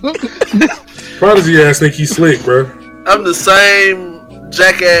people. Prodigy ass think he's slick, bro. I'm the same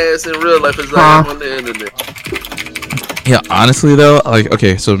jackass in real life as I am on the internet. Yeah, honestly though, like,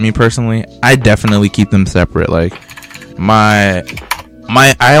 okay, so me personally, I definitely keep them separate. Like, I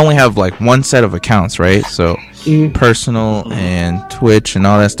only have like one set of accounts, right? So personal and Twitch and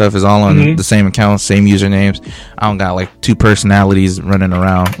all that stuff is all on the same accounts, same usernames. I don't got like two personalities running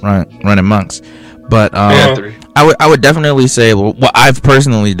around, running monks. But I would definitely say what I've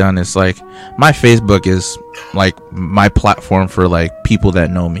personally done is like my Facebook is like my platform for like people that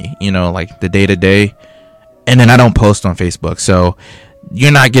know me, you know, like the day to day. And then I don't post on Facebook, so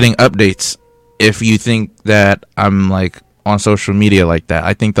you're not getting updates if you think that I'm like on social media like that.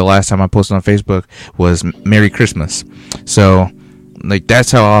 I think the last time I posted on Facebook was Merry Christmas. So like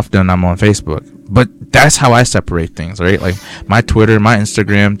that's how often I'm on Facebook. But that's how I separate things, right? Like my Twitter, my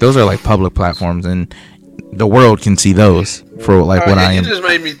Instagram, those are like public platforms, and the world can see those for like what I am. You just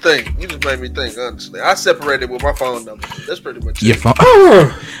made me think. Honestly, I separated with my phone number. That's pretty much your it. phone.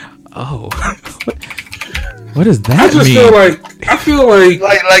 Oh. What does that mean? I feel like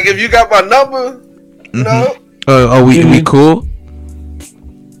if you got my number, you know. Oh, we cool?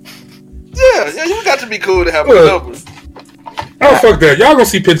 Yeah, you got to be cool to have my number. Oh, fuck that. Y'all gonna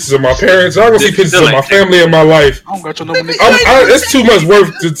see pictures of my parents. Y'all gonna see pictures of my family and my life. I don't got your number. It's too much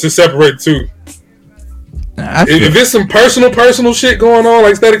work to separate two. If it's some personal shit going on,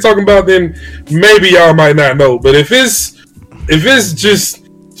 like Static talking about, then maybe y'all might not know. But if it's just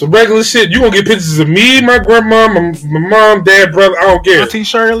some regular shit, you gonna get pictures of me, my grandma, my mom, dad, brother. I don't care. Auntie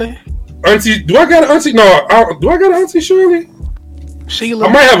Shirley. Do I got an auntie? No. Do I got an auntie Shirley? Sheila.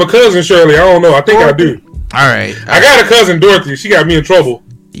 I might have a cousin Shirley. I don't know. I think I do. All right. I got a cousin Dorothy. She got me in trouble.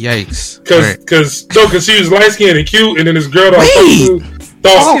 Yikes. Because she was light skinned and cute, and then this girl that I was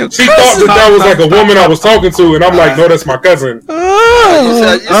talking to thought that was like a woman I was talking to, and I'm like, no, that's my cousin. You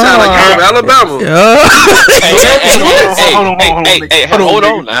sound like you're from Alabama.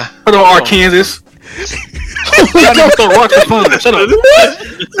 Hold on, Arkansas. Y'all never throw rocks for fun. Shut up.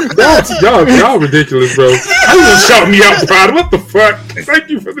 Y'all ridiculous, bro. You gonna shout me out, Pride? What the fuck? Thank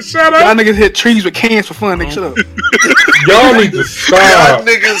you for the shout out. Y'all niggas hit trees with cans for fun, nigga. Shut up. Y'all need to stop. Y'all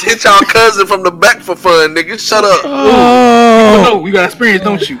niggas hit y'all cousin from the back for fun, nigga. Shut up. No, you got experience,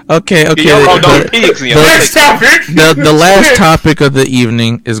 don't you? Okay. The last topic of the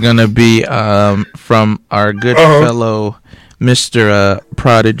evening is gonna be from our good fellow Mr.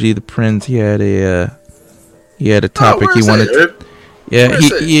 Prodigy the Prince. He had a topic he wanted. He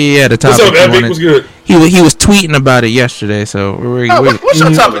had a topic. What's up, Epic? What's good? He was tweeting about it yesterday. So what's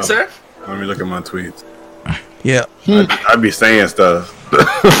your topic, sir? Let me look at my tweets. Yeah, I'd be saying stuff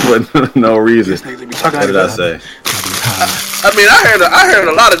with no reason. What did I say? I mean, I heard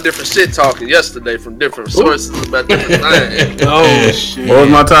a lot of different shit talking yesterday from different sources about different things. Oh shit! What was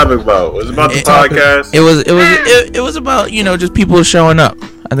my topic about? Was it about the podcast? It was about, you know, just people showing up.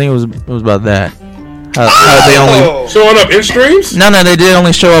 I think it was about that. How they only showing up in streams? No, they did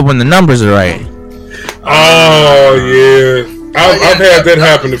only show up when the numbers are right. Oh yeah. I've had that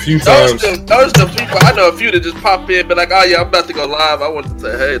happen a few times. Those the people I know. A few that just pop in, but like, oh yeah, I'm about to go live. I want to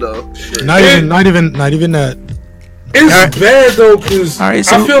say hey though. Shit. Not even that. It's bad though, because I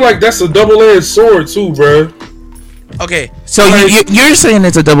feel like that's a double-edged sword too, bro. Okay, so you're saying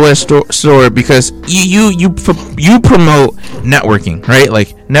it's a double-edged sword because you promote networking, right? Like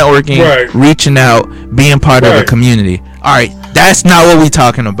networking, right. Reaching out, being part of a community. All right, that's not what we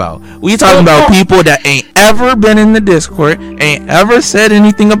talking about. We talking about people that ain't ever been in the Discord, ain't ever said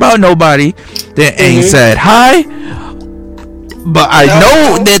anything about nobody, that ain't said hi. But I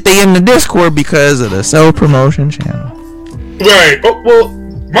know that they in the Discord because of the self-promotion channel. Right. Oh, well,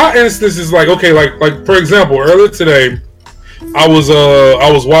 my instance is like, okay, like for example, earlier today, I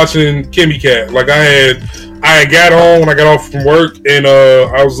was watching Kimmy Cat. Like I had got on when I got off from work, and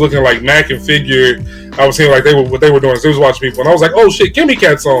I was looking like Mac and Figure. I was seeing like what they were doing. So I was watching people, and I was like, oh shit, Kimmy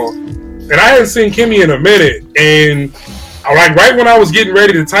Cat's on. And I hadn't seen Kimmy in a minute, and like right when I was getting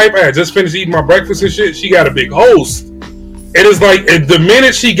ready to type, I had just finished eating my breakfast and shit. She got a big host. It is like the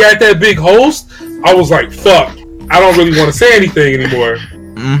minute she got that big host, I was like, fuck, I don't really want to say anything anymore.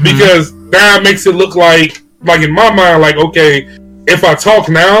 Because now it makes it look like in my mind, like, okay, if I talk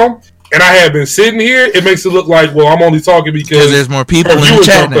now and I have been sitting here, it makes it look like, well, I'm only talking because there's more people in the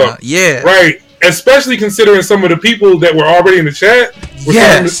chat now. Yeah. Right. Especially considering some of the people that were already in the chat were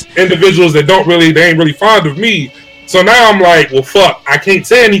some individuals that they ain't really fond of me. So now I'm like, well, fuck, I can't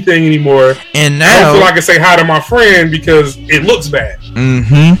say anything anymore. And now I don't feel like I can say hi to my friend because it looks bad.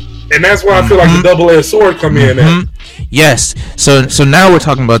 And that's why I feel like the double-edged sword come in there. Yes. So now we're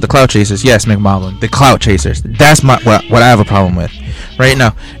talking about the clout chasers. Yes, McMullin, the clout chasers. That's what I have a problem with. Right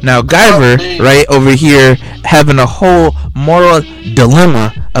now. Now Guyver, right over here, having a whole moral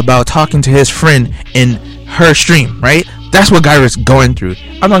dilemma about talking to his friend in her stream, right? That's what Guyver's going through.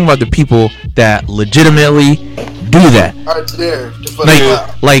 I'm talking about the people that legitimately do that.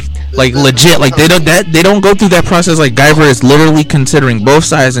 Like legit, like they don't go through that process. Like Guyver is literally considering both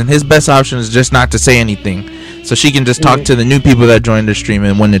sides, and his best option is just not to say anything, so she can just talk to the new people that joined the stream,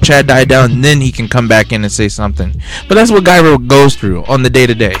 and when the chat died down, then he can come back in and say something. But that's what Guyver goes through on the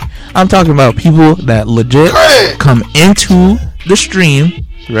day-to-day. I'm talking about people that legit come into the stream,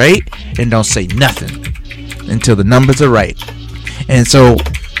 right, and don't say nothing until the numbers are right. And so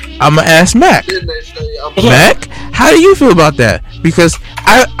I'm gonna ask Mac. Mac, how do you feel about that? Because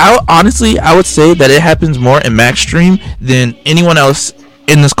I honestly, I would say that it happens more in Mac's stream than anyone else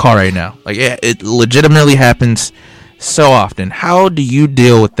in this call right now. Like it legitimately happens so often. How do you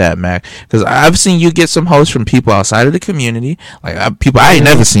deal with that, Mac? Because I've seen you get some hosts from people outside of the community, like people I ain't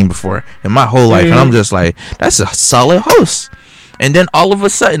never seen before in my whole life, and I'm just like, that's a solid host. And then all of a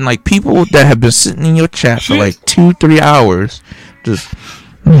sudden, like people that have been sitting in your chat for like 2-3 hours, just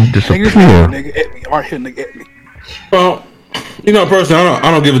disappear. Nigga at me, right here, nigga at me. Well, you know, personally,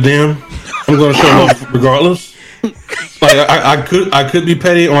 I don't give a damn. I'm going to show love regardless. Like I could be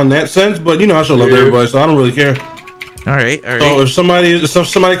petty on that sense, but you know, I show love to everybody, so I don't really care. All right. So if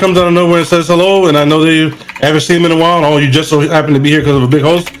somebody comes out of nowhere and says hello, and I know that you haven't seen them in a while, and oh, you just so happen to be here because of a big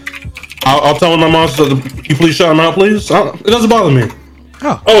host, I'll tell my mom, so you please shout him out, please. It doesn't bother me.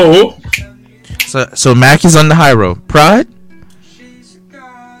 Oh. So Mac is on the high road. Pride?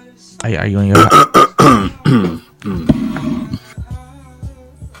 Are you on your?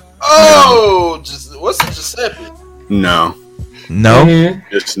 What's it, Giuseppe? No.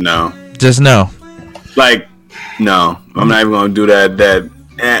 Just no. Just no. Like, no. I'm not even gonna do that.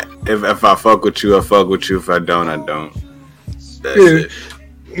 If I fuck with you, I fuck with you. If I don't, I don't. That's it.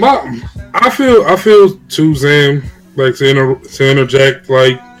 I feel too, Sam, like to interject.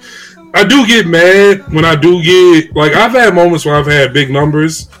 Like, I do get mad when I do get, like, I've had moments where I've had big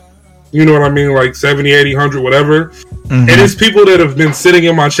numbers. You know what I mean? Like 70, 80, 100, whatever. And it's people that have been sitting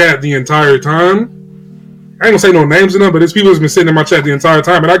in my chat the entire time. I ain't gonna say no names in them, but it's people that's been sitting in my chat the entire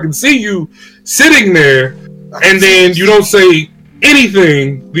time. And I can see you sitting there, and then you don't say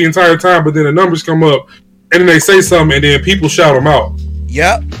anything the entire time, but then the numbers come up, and then they say something, and then people shout them out.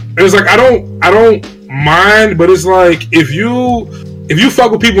 Yep. And it's like, I don't mind, but it's like, if you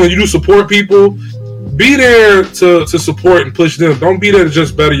fuck with people and you do support people, be there to support and push them. Don't be there to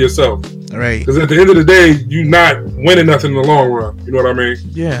just better yourself. Right. Because at the end of the day, you're not winning nothing in the long run. You know what I mean?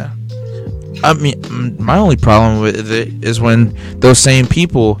 Yeah. I mean, my only problem with it is when those same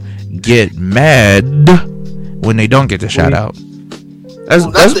people get mad when they don't get the shout out. That's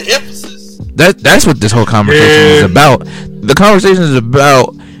the emphasis. That's what this whole conversation is about. The conversation is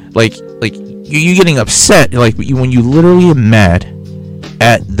about like you getting upset, like when you literally are mad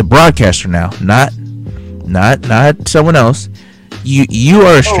at the broadcaster now, not someone else. You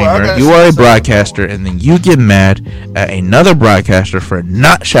are a streamer, you are a broadcaster, and then you get mad at another broadcaster for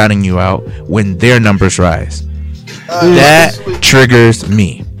not shouting you out when their numbers rise. That triggers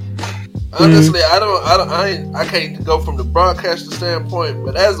me. Honestly, I can't go from the broadcaster standpoint,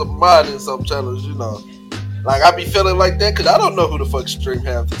 but as a mod in some channels, you know, Like, I be feeling like that because I don't know who the fuck stream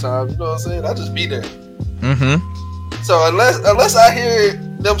half the time. You know what I'm saying? I just be there. Mm-hmm. So unless I hear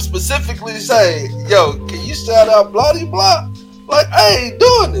them specifically say, "Yo, can you shout out blah blah?" Like, I ain't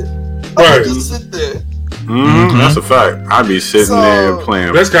doing it. I just sit there. Mm-hmm. That's a fact. I be sitting there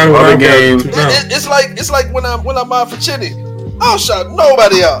playing. That's kind of what other I'm games. It's like when I'm on for Chinny. I don't shout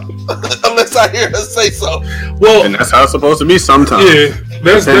nobody out unless I hear her say so. Well, and that's how it's supposed to be sometimes. Yeah,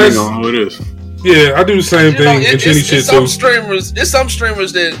 that's on who it is. Yeah, I do the same thing in Chinny shit too. It's some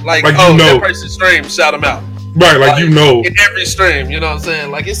streamers that like that person stream, shout them out. Right, like you know. In every stream, you know what I'm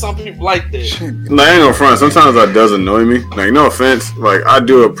saying? Like, it's some people like that. Like, I ain't gonna front. Sometimes that does annoy me. Like, no offense. Like, I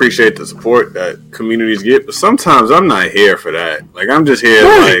do appreciate the support that communities get, but sometimes I'm not here for that. Like, I'm just here,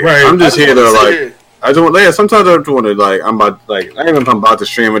 I'm just here to, like... sometimes I just want to, like, I'm about to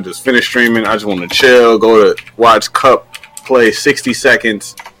stream, I just finish streaming, I just want to chill, go to watch Cup play 60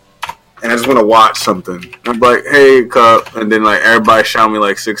 seconds, and I just want to watch something. I'm like, hey, Cup, and then, like, everybody shout me,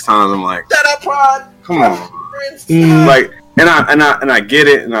 like, 6 times, I'm like... Shut up, Prod! Come on. Like, and I get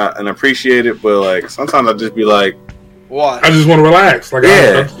it and I appreciate it, but like sometimes I just be like, why? I just want to relax. Like,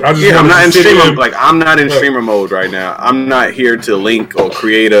 I'm not in streamer. Like, I'm not in streamer mode right now. I'm not here to link or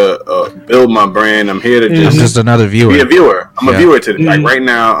create build my brand. I'm here to just another viewer. Be a viewer. I'm a viewer today. Like right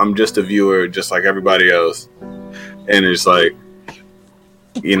now, I'm just a viewer, just like everybody else. And it's like,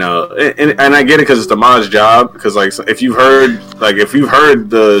 you know, and I get it because it's the mod's job. Because like, if you've heard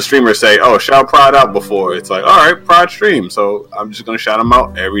the streamer say, "Oh, shout Prod out," before, it's like, all right, Prod stream. So I'm just gonna shout him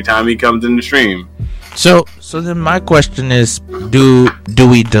out every time he comes in the stream. So then my question is, do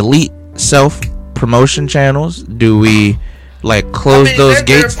we delete self promotion channels? Do we like close those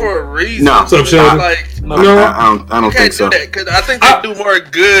gates? For a reason. No, I don't think so. Because I think they do more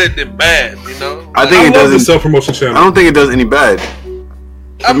good than bad. You know, I think it doesn't self promotion channel. I don't think it does any bad.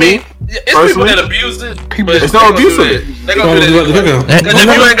 I mean, it's people that abuse it. It's no abuse of it. They're gonna do that anyway. Because if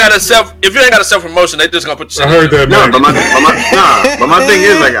you ain't got a self promotion, they just gonna put you. I heard that. No, but my thing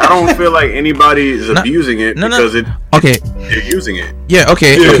is, like, I don't feel like anybody is abusing it because they're using it. Yeah.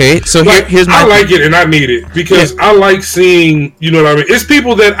 Okay. So like, here's my. I like it and I need it because I like seeing. You know what I mean? It's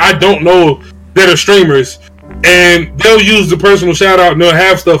people that I don't know that are streamers. And they'll use the personal shout out and they'll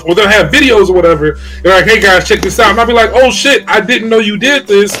have stuff, or they'll have videos or whatever. They're like, hey guys, check this out. And I'll be like, oh shit, I didn't know you did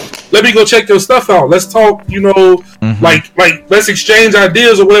this. Let me go check your stuff out. Let's talk, you know, like let's exchange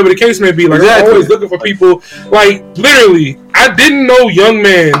ideas or whatever the case may be. Like, I'm always looking for people. Like, literally, I didn't know Young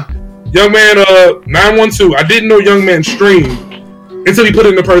Man 912. I didn't know Young Man streamed until he put it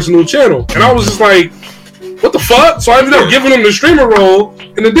in the personal channel. And I was just like, what the fuck? So I ended up giving him the streamer role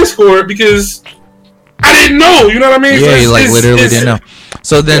in the Discord because I didn't know, you know what I mean? Yeah, so literally didn't know.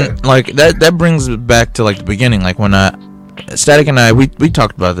 So then, like, that brings it back to, like, the beginning. Like, when Static and I, we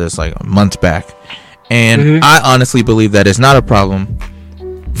talked about this, like, months back. And I honestly believe that it's not a problem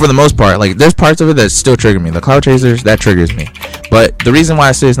for the most part. Like, there's parts of it that still trigger me. The cloud chasers, that triggers me. But the reason why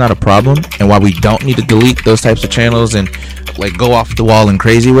I say it's not a problem and why we don't need to delete those types of channels and, like, go off the wall and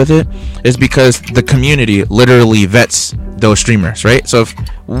crazy with it is because the community literally vets those streamers, right? So if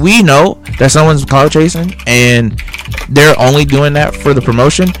we know that someone's cloud chasing and they're only doing that for the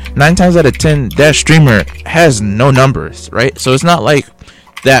promotion, 9 times out of 10 that streamer has no numbers, right? So it's not like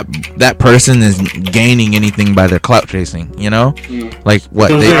that person is gaining anything by their clout chasing, you know? Like what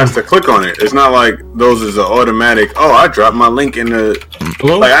they have to click on it. It's not like those is an automatic. Oh, I dropped my link in the.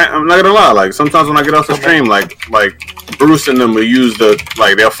 Like I'm not gonna lie. Like sometimes when I get off the stream, like Bruce and them will use they'll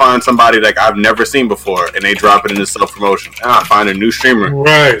find somebody like I've never seen before, and they drop it in the self promotion, and I find a new streamer,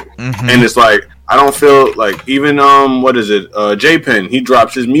 right? And it's like I don't feel like even what is it? J-Pen, he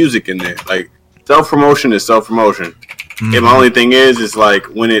drops his music in there. Like self promotion is self promotion. And my only thing is like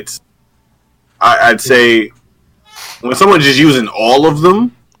when it's, I'd say, when someone's just using all of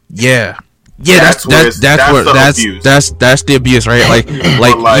them. Yeah, that's the abuse, right? Like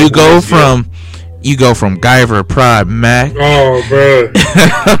you go from Guyver, Prod, Mac. Oh, bro.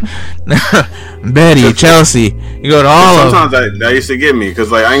 Betty, Chelsea. You go to all of them. Sometimes that used to get me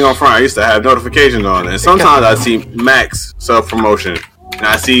because like I ain't gonna front. I used to have notifications on, and sometimes I see Mac's self promotion, and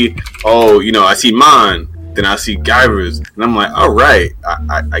I see I see mine. Then I see Guyver's, and I'm like, all right,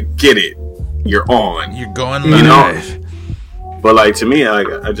 I get it. You're on. You're going live. You know? But like to me,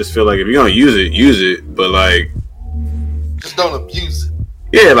 I just feel like if you're gonna use it. But like, just don't abuse it.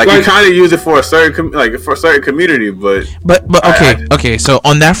 Yeah, like you kind of use it for a certain community, but okay. So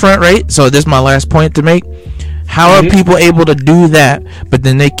on that front, right? So this is my last point to make. How are people able to do that, but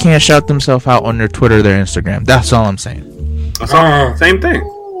then they can't shout themselves out on their Twitter, their Instagram? That's all I'm saying. Same thing.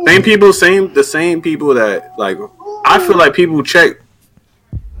 Same people, the same people that like. I feel like people check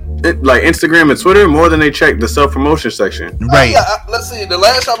like Instagram and Twitter more than they check the self promotion section. Right. Let's see. The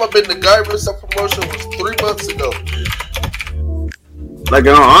last time I've been to Guyver self promotion was 3 months ago. Like,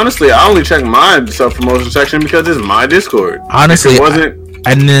 honestly, I only check my self promotion section because it's my Discord. Honestly, it wasn't.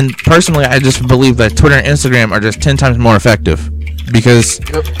 And then personally, I just believe that Twitter and Instagram are just 10 times more effective, because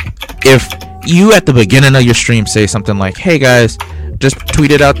if you at the beginning of your stream say something like, "Hey guys, just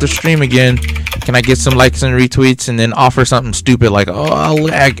tweeted out the stream again. Can I get some likes and retweets?" and then offer something stupid like, "Oh,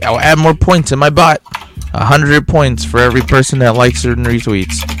 I'll add more points in my bot. 100 points for every person that likes and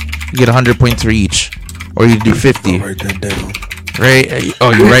retweets. You get 100 points for each, or you do 50." I'll write that down. Right?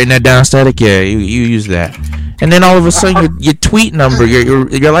 Oh, you're writing that down, Static? Yeah, you use that. And then all of a sudden, your tweet number,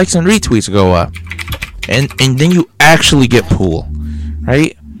 your likes and retweets go up, and then you actually get pool,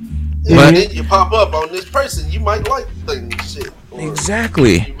 right? And then you pop up on this person, you might like things, shit.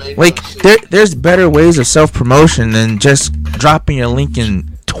 Exactly. Like there's better ways of self promotion than just dropping your link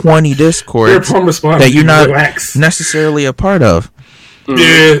in 20 Discords that you're not necessarily a part of.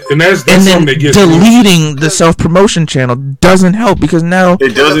 Yeah, and that's something that gets deleting the self promotion channel doesn't help, because now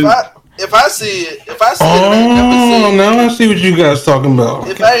it doesn't. If I see it, now I see what you guys talking about.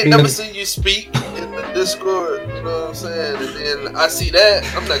 If I ain't never seen you speak in the Discord, you know what I'm saying, and then I see that,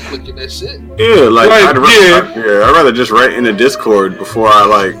 I'm not clicking that shit. Yeah, I'd rather just write in the Discord before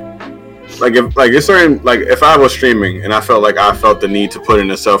I if I was streaming and I felt the need to put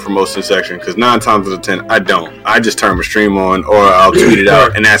in a self promotion section, because 9 times out of 10 I don't. I just turn my stream on or I'll tweet it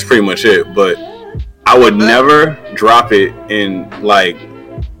out, and that's pretty much it. But I would never drop it in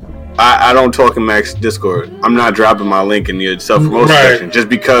I don't talk in Max Discord. I'm not dropping my link in the self promotion section just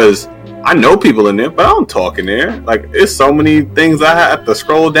because I know people in there, but I don't talk in there. Like, it's so many things I have to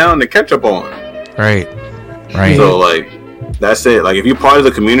scroll down to catch up on. Right. So that's it. Like, if you're part of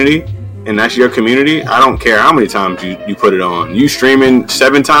the community and that's your community, I don't care how many times you put it on. You streaming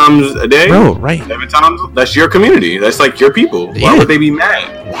 7 times a day? Bro, right. 7 times? That's your community. That's like your people. Yeah. Why would they be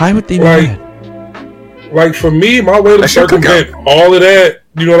mad? Why would they be mad? Like, for me, my way to circumvent all of that,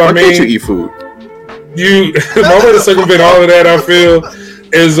 you know what I mean? Why can't you eat food? My way to circumvent all of that, I feel,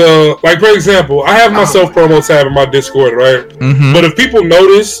 is for example, I have my self promo tab in my Discord, right? Mm-hmm. But if people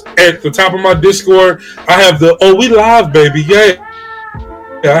notice at the top of my Discord, I have we live, baby, I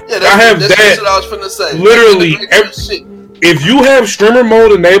have that. What I was finna say. Literally, if you have streamer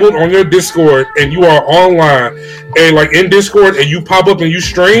mode enabled on your Discord and you are online and in Discord and you pop up and you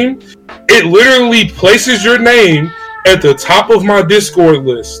stream, it literally places your name at the top of my Discord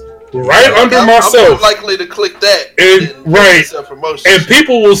list, right under myself. I'm more likely to click that. And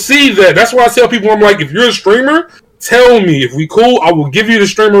people will see that. That's why I tell people, I'm like, if you're a streamer, tell me. If we cool, I will give you the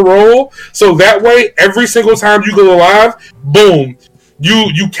streamer role. So that way, every single time you go live, boom,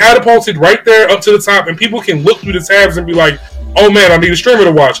 you catapulted right there up to the top, and people can look through the tabs and be like, oh man, I need a streamer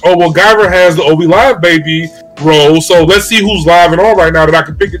to watch. Oh, well, Guyver has the We Live Baby role, so let's see who's live and on right now that I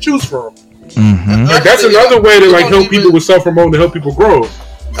can pick and choose from. Mm-hmm. And that's another way to help people with self-promoting, to help people grow.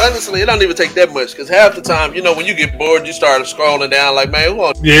 Honestly, it don't even take that much, because half the time, when you get bored, you start scrolling down like, man, who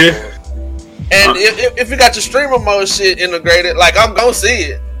on? Yeah. And if you got your streamer mode shit integrated, I'm gonna see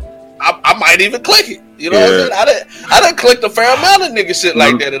it. I might even click it. You know what I mean? I done clicked a fair amount of nigga shit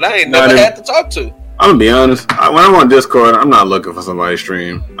like that, and I ain't never had to talk to. I'm gonna be honest. When I'm on Discord, I'm not looking for somebody to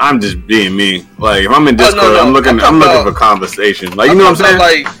stream. I'm just being me. Like, if I'm in Discord, I'm looking for conversation. Like, you know what I'm saying?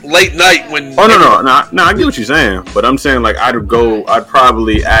 Like late night when. Oh no! I get what you're saying, but I'm saying I'd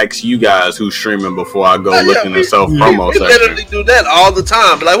probably ask you guys who's streaming before I go looking at self promo section. We literally do that all the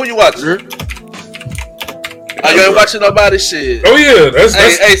time. But who you watching? You ain't watching nobody shit. Oh yeah, that's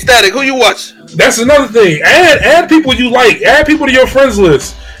hey, Static, who you watching? That's another thing. Add people you like. Add people to your friends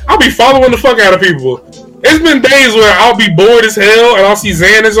list. I'll be following the fuck out of people. It's been days where I'll be bored as hell and I'll see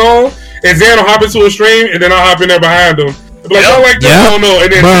Zan is on, and Zan will hop into a stream, and then I'll hop in there behind him. Like, I like this, I don't know.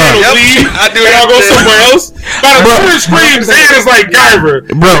 And then Zan will leave, and I'll go somewhere else. By the first stream, Zan is like, Guyver,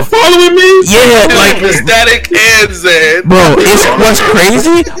 you following me? Yeah, Static and Zan. Bro,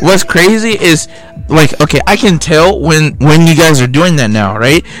 what's crazy is, okay, I can tell when you guys are doing that now,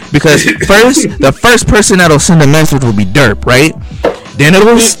 right? Because the first person that'll send a message will be Derp, right? Then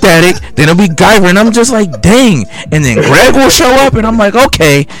it'll be Static, then it'll be Guyver, and I'm just like, dang. And then Greg will show up, and I'm like,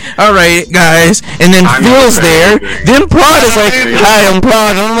 okay, all right, guys. And then Phil's there. Then Prod is like, hi, I'm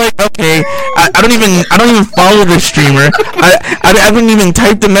Prod. And I'm like, okay. I don't even follow the streamer. I haven't even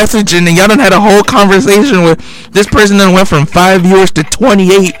typed the message, and y'all done had a whole conversation with this person. Then went from 5 viewers to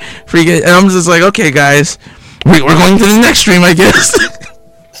 28. And I'm just like, okay, guys, we're going to the next stream, I guess.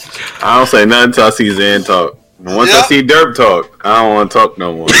 I don't say nothing until I see Zan talk. Once I see Derp talk, I don't want to talk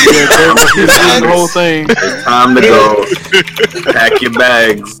no more. The whole thing. It's time to go. Pack your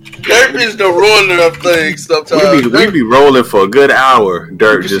bags. Derp is the ruler of things sometimes. We be rolling for a good hour.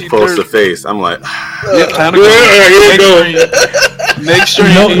 Dirt just posts a face. I'm like, yeah, time to go. Make sure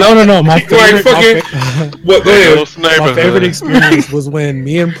No. My favorite, my favorite experience was when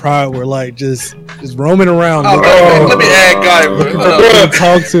me and Pride were like just roaming around. Let me add Guy.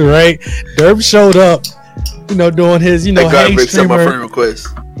 Talk to right. Derp showed up, doing his, hey streamer. Friend request.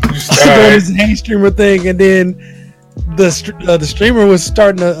 Doing his hey streamer thing, and then the streamer was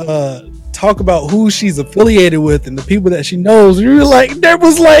starting to talk about who she's affiliated with and the people that she knows. We were like, Derp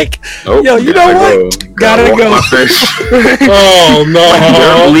was like, yo, you know what? Gotta go. Oh no!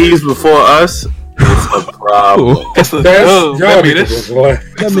 Derp leaves before us. It's a problem.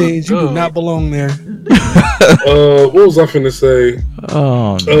 That means you do not belong there. What was I finna say?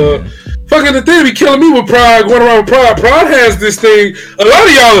 Oh no. Fucking the thing be killing me with Pride, going around with Pride. Pride has this thing. A lot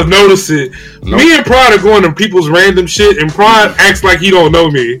of y'all have noticed it. Nope. Me and Pride are going to people's random shit, and Pride acts like he don't know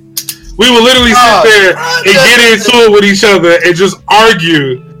me. We will literally sit there and get into it with each other and just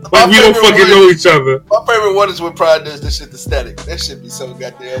argue like we don't fucking know each other. My favorite one is when Pride does this shit to Static. That shit be so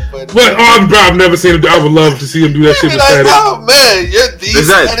goddamn funny. But I've never seen him. I would love to see him do that shit to Static. Oh man, you're the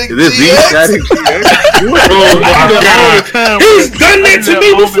Static. Is this the Static? Oh my god, he's done that to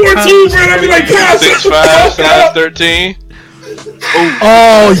me before too, man. I'd be like, 6'5", size 13.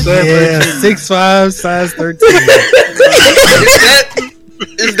 Oh yeah, 6'5", size 13.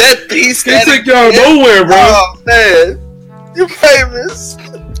 Is that the Static? He took y'all nowhere, bro. Oh man, you famous.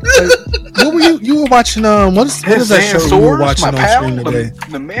 What were you were watching? What is that show you were watching on stream today?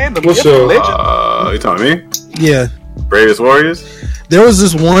 The man, the legend. You talking to me? Yeah, Bravest Warriors. There was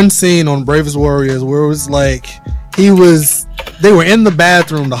this one scene on Bravest Warriors where it was like they were in the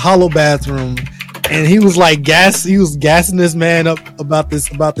bathroom, the hollow bathroom, and he was like gassing this man up about this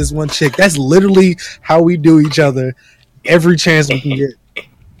one chick. That's literally how we do each other every chance we can get,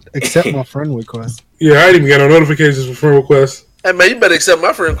 except my friend request. Yeah, I ain't even got no notifications for friend requests. Hey man, you better accept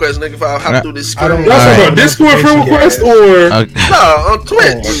my friend request, nigga. If I hop through this screen. Y'all talking about Discord friend request or no on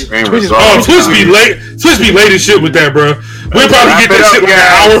Twitch? Twitch be late. Twitch be late as shit with that, bro. We'll probably get that shit like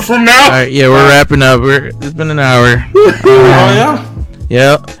an hour from now. All right, yeah, we're wrapping up. It's been an hour.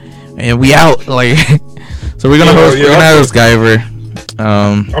 Yeah, and we out. Like, so we're gonna host. We're gonna have this guy over.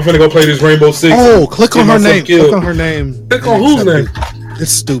 I'm finna go play this Rainbow Six. Oh, click on her name. Click on her name. Click on whose name?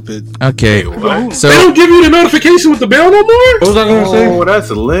 It's stupid. Okay, so they don't give you the notification with the bell no more. What was I gonna say? Oh,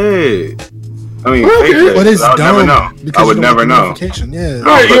 that's lit. I mean, but it's dumb. Never know. I would never know. Yeah. All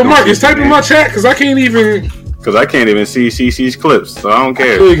right, yo, Marcus, type in my chat because I can't even see CC's clips, so I don't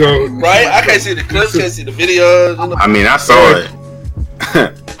care. There you go. Right? I can't see the clips, can't see the videos. I mean, I saw it.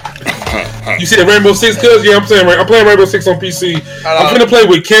 You see the Rainbow Six? Cause I'm playing Rainbow Six on PC. I'm gonna play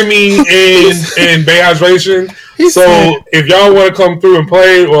with Kimmy and Bay Hydration. So if y'all want to come through and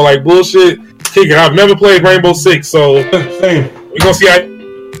play or like bullshit, kick it. I've never played Rainbow Six, so we're gonna see how.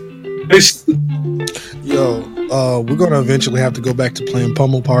 Yo, we're gonna eventually have to go back to playing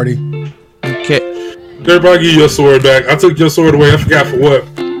Pummel Party. okay. Everybody give you your sword back. I took your sword away. I forgot for what.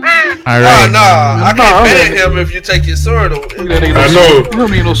 All right. No, I can't ban him if you take your sword away. I know.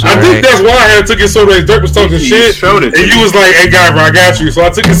 I think that's why I took his sword away. Dirk was talking shit, and you was like, "Hey, guy, bro, I got you." So I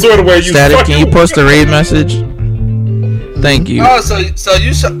took his sword away. Static, can you post a raid message? Thank you. Oh, so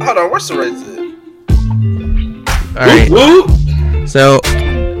you hold on. Where's the raid? All right. So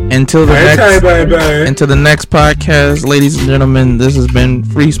until the next podcast, ladies and gentlemen, this has been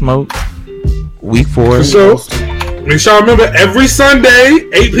Free Smoke Week 4. So make sure y'all remember every Sunday,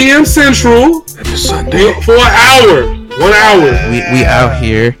 8 p.m. Central, every Sunday for an hour, 1 hour. We out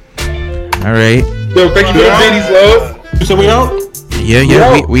here. All right. Yo, thank you for the ladies, love. You said we out? Yeah.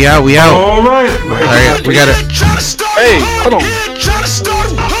 We out. All right. We gotta. Hey, hold on.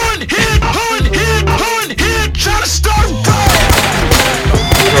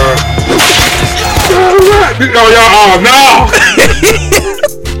 Oh, y'all! Oh no!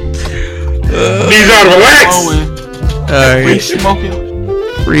 Need y'all to relax. Alright. Free smoke.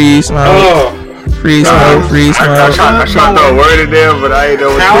 Free smoke. I tried to throw a word in there, but I ain't know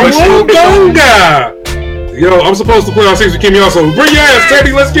what to do. Yo, I'm supposed to play on 6 with Kimmy also. Bring your ass,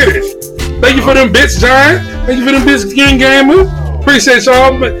 Teddy. Let's get it. Thank you for them bits, Giant. Thank you for them bits, King Gamer. Appreciate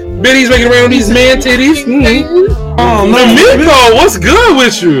y'all. Benny's making around these man titties. Oh, no, Miko, what's good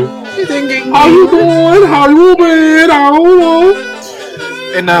with you? How you doing? How you been?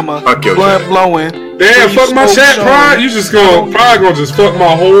 And I'm blood blowing. Damn, fuck my chat, Pride. You just gonna just fuck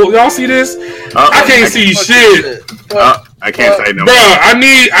my whole. Y'all see this? I can't see shit. I can't say no. Bro, I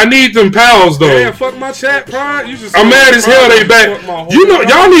need them pals though. Man, fuck my chat, Pride. You just I'm mad as hell they back. You know,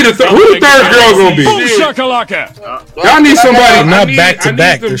 y'all need who the third girl gonna be? Y'all need somebody. Not back to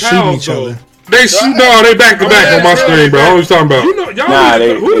back. They're shooting each other. They back to back on my screen, bro. I don't know what you're talking about. You know,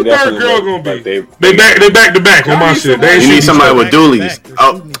 y'all who the third girl gonna be? They back to back on my shit. You need somebody with dualies.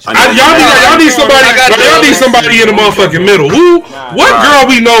 Y'all need somebody. Y'all need somebody in the motherfucking middle. What girl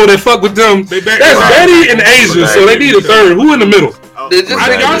we know that fuck with them? That's Betty and Asia, so they need a third. Who in the middle? Y'all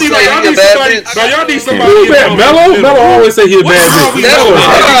need somebody. Who's that? Mello? Mello always say he a bad bitch.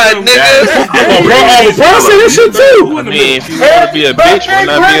 Bro, say this shit too. I mean, if you want to be a bitch, why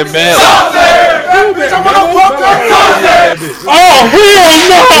not be a bad bitch? Oh, hell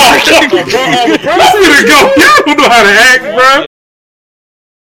no! Let's get it go. Y'all don't know how to act, bro.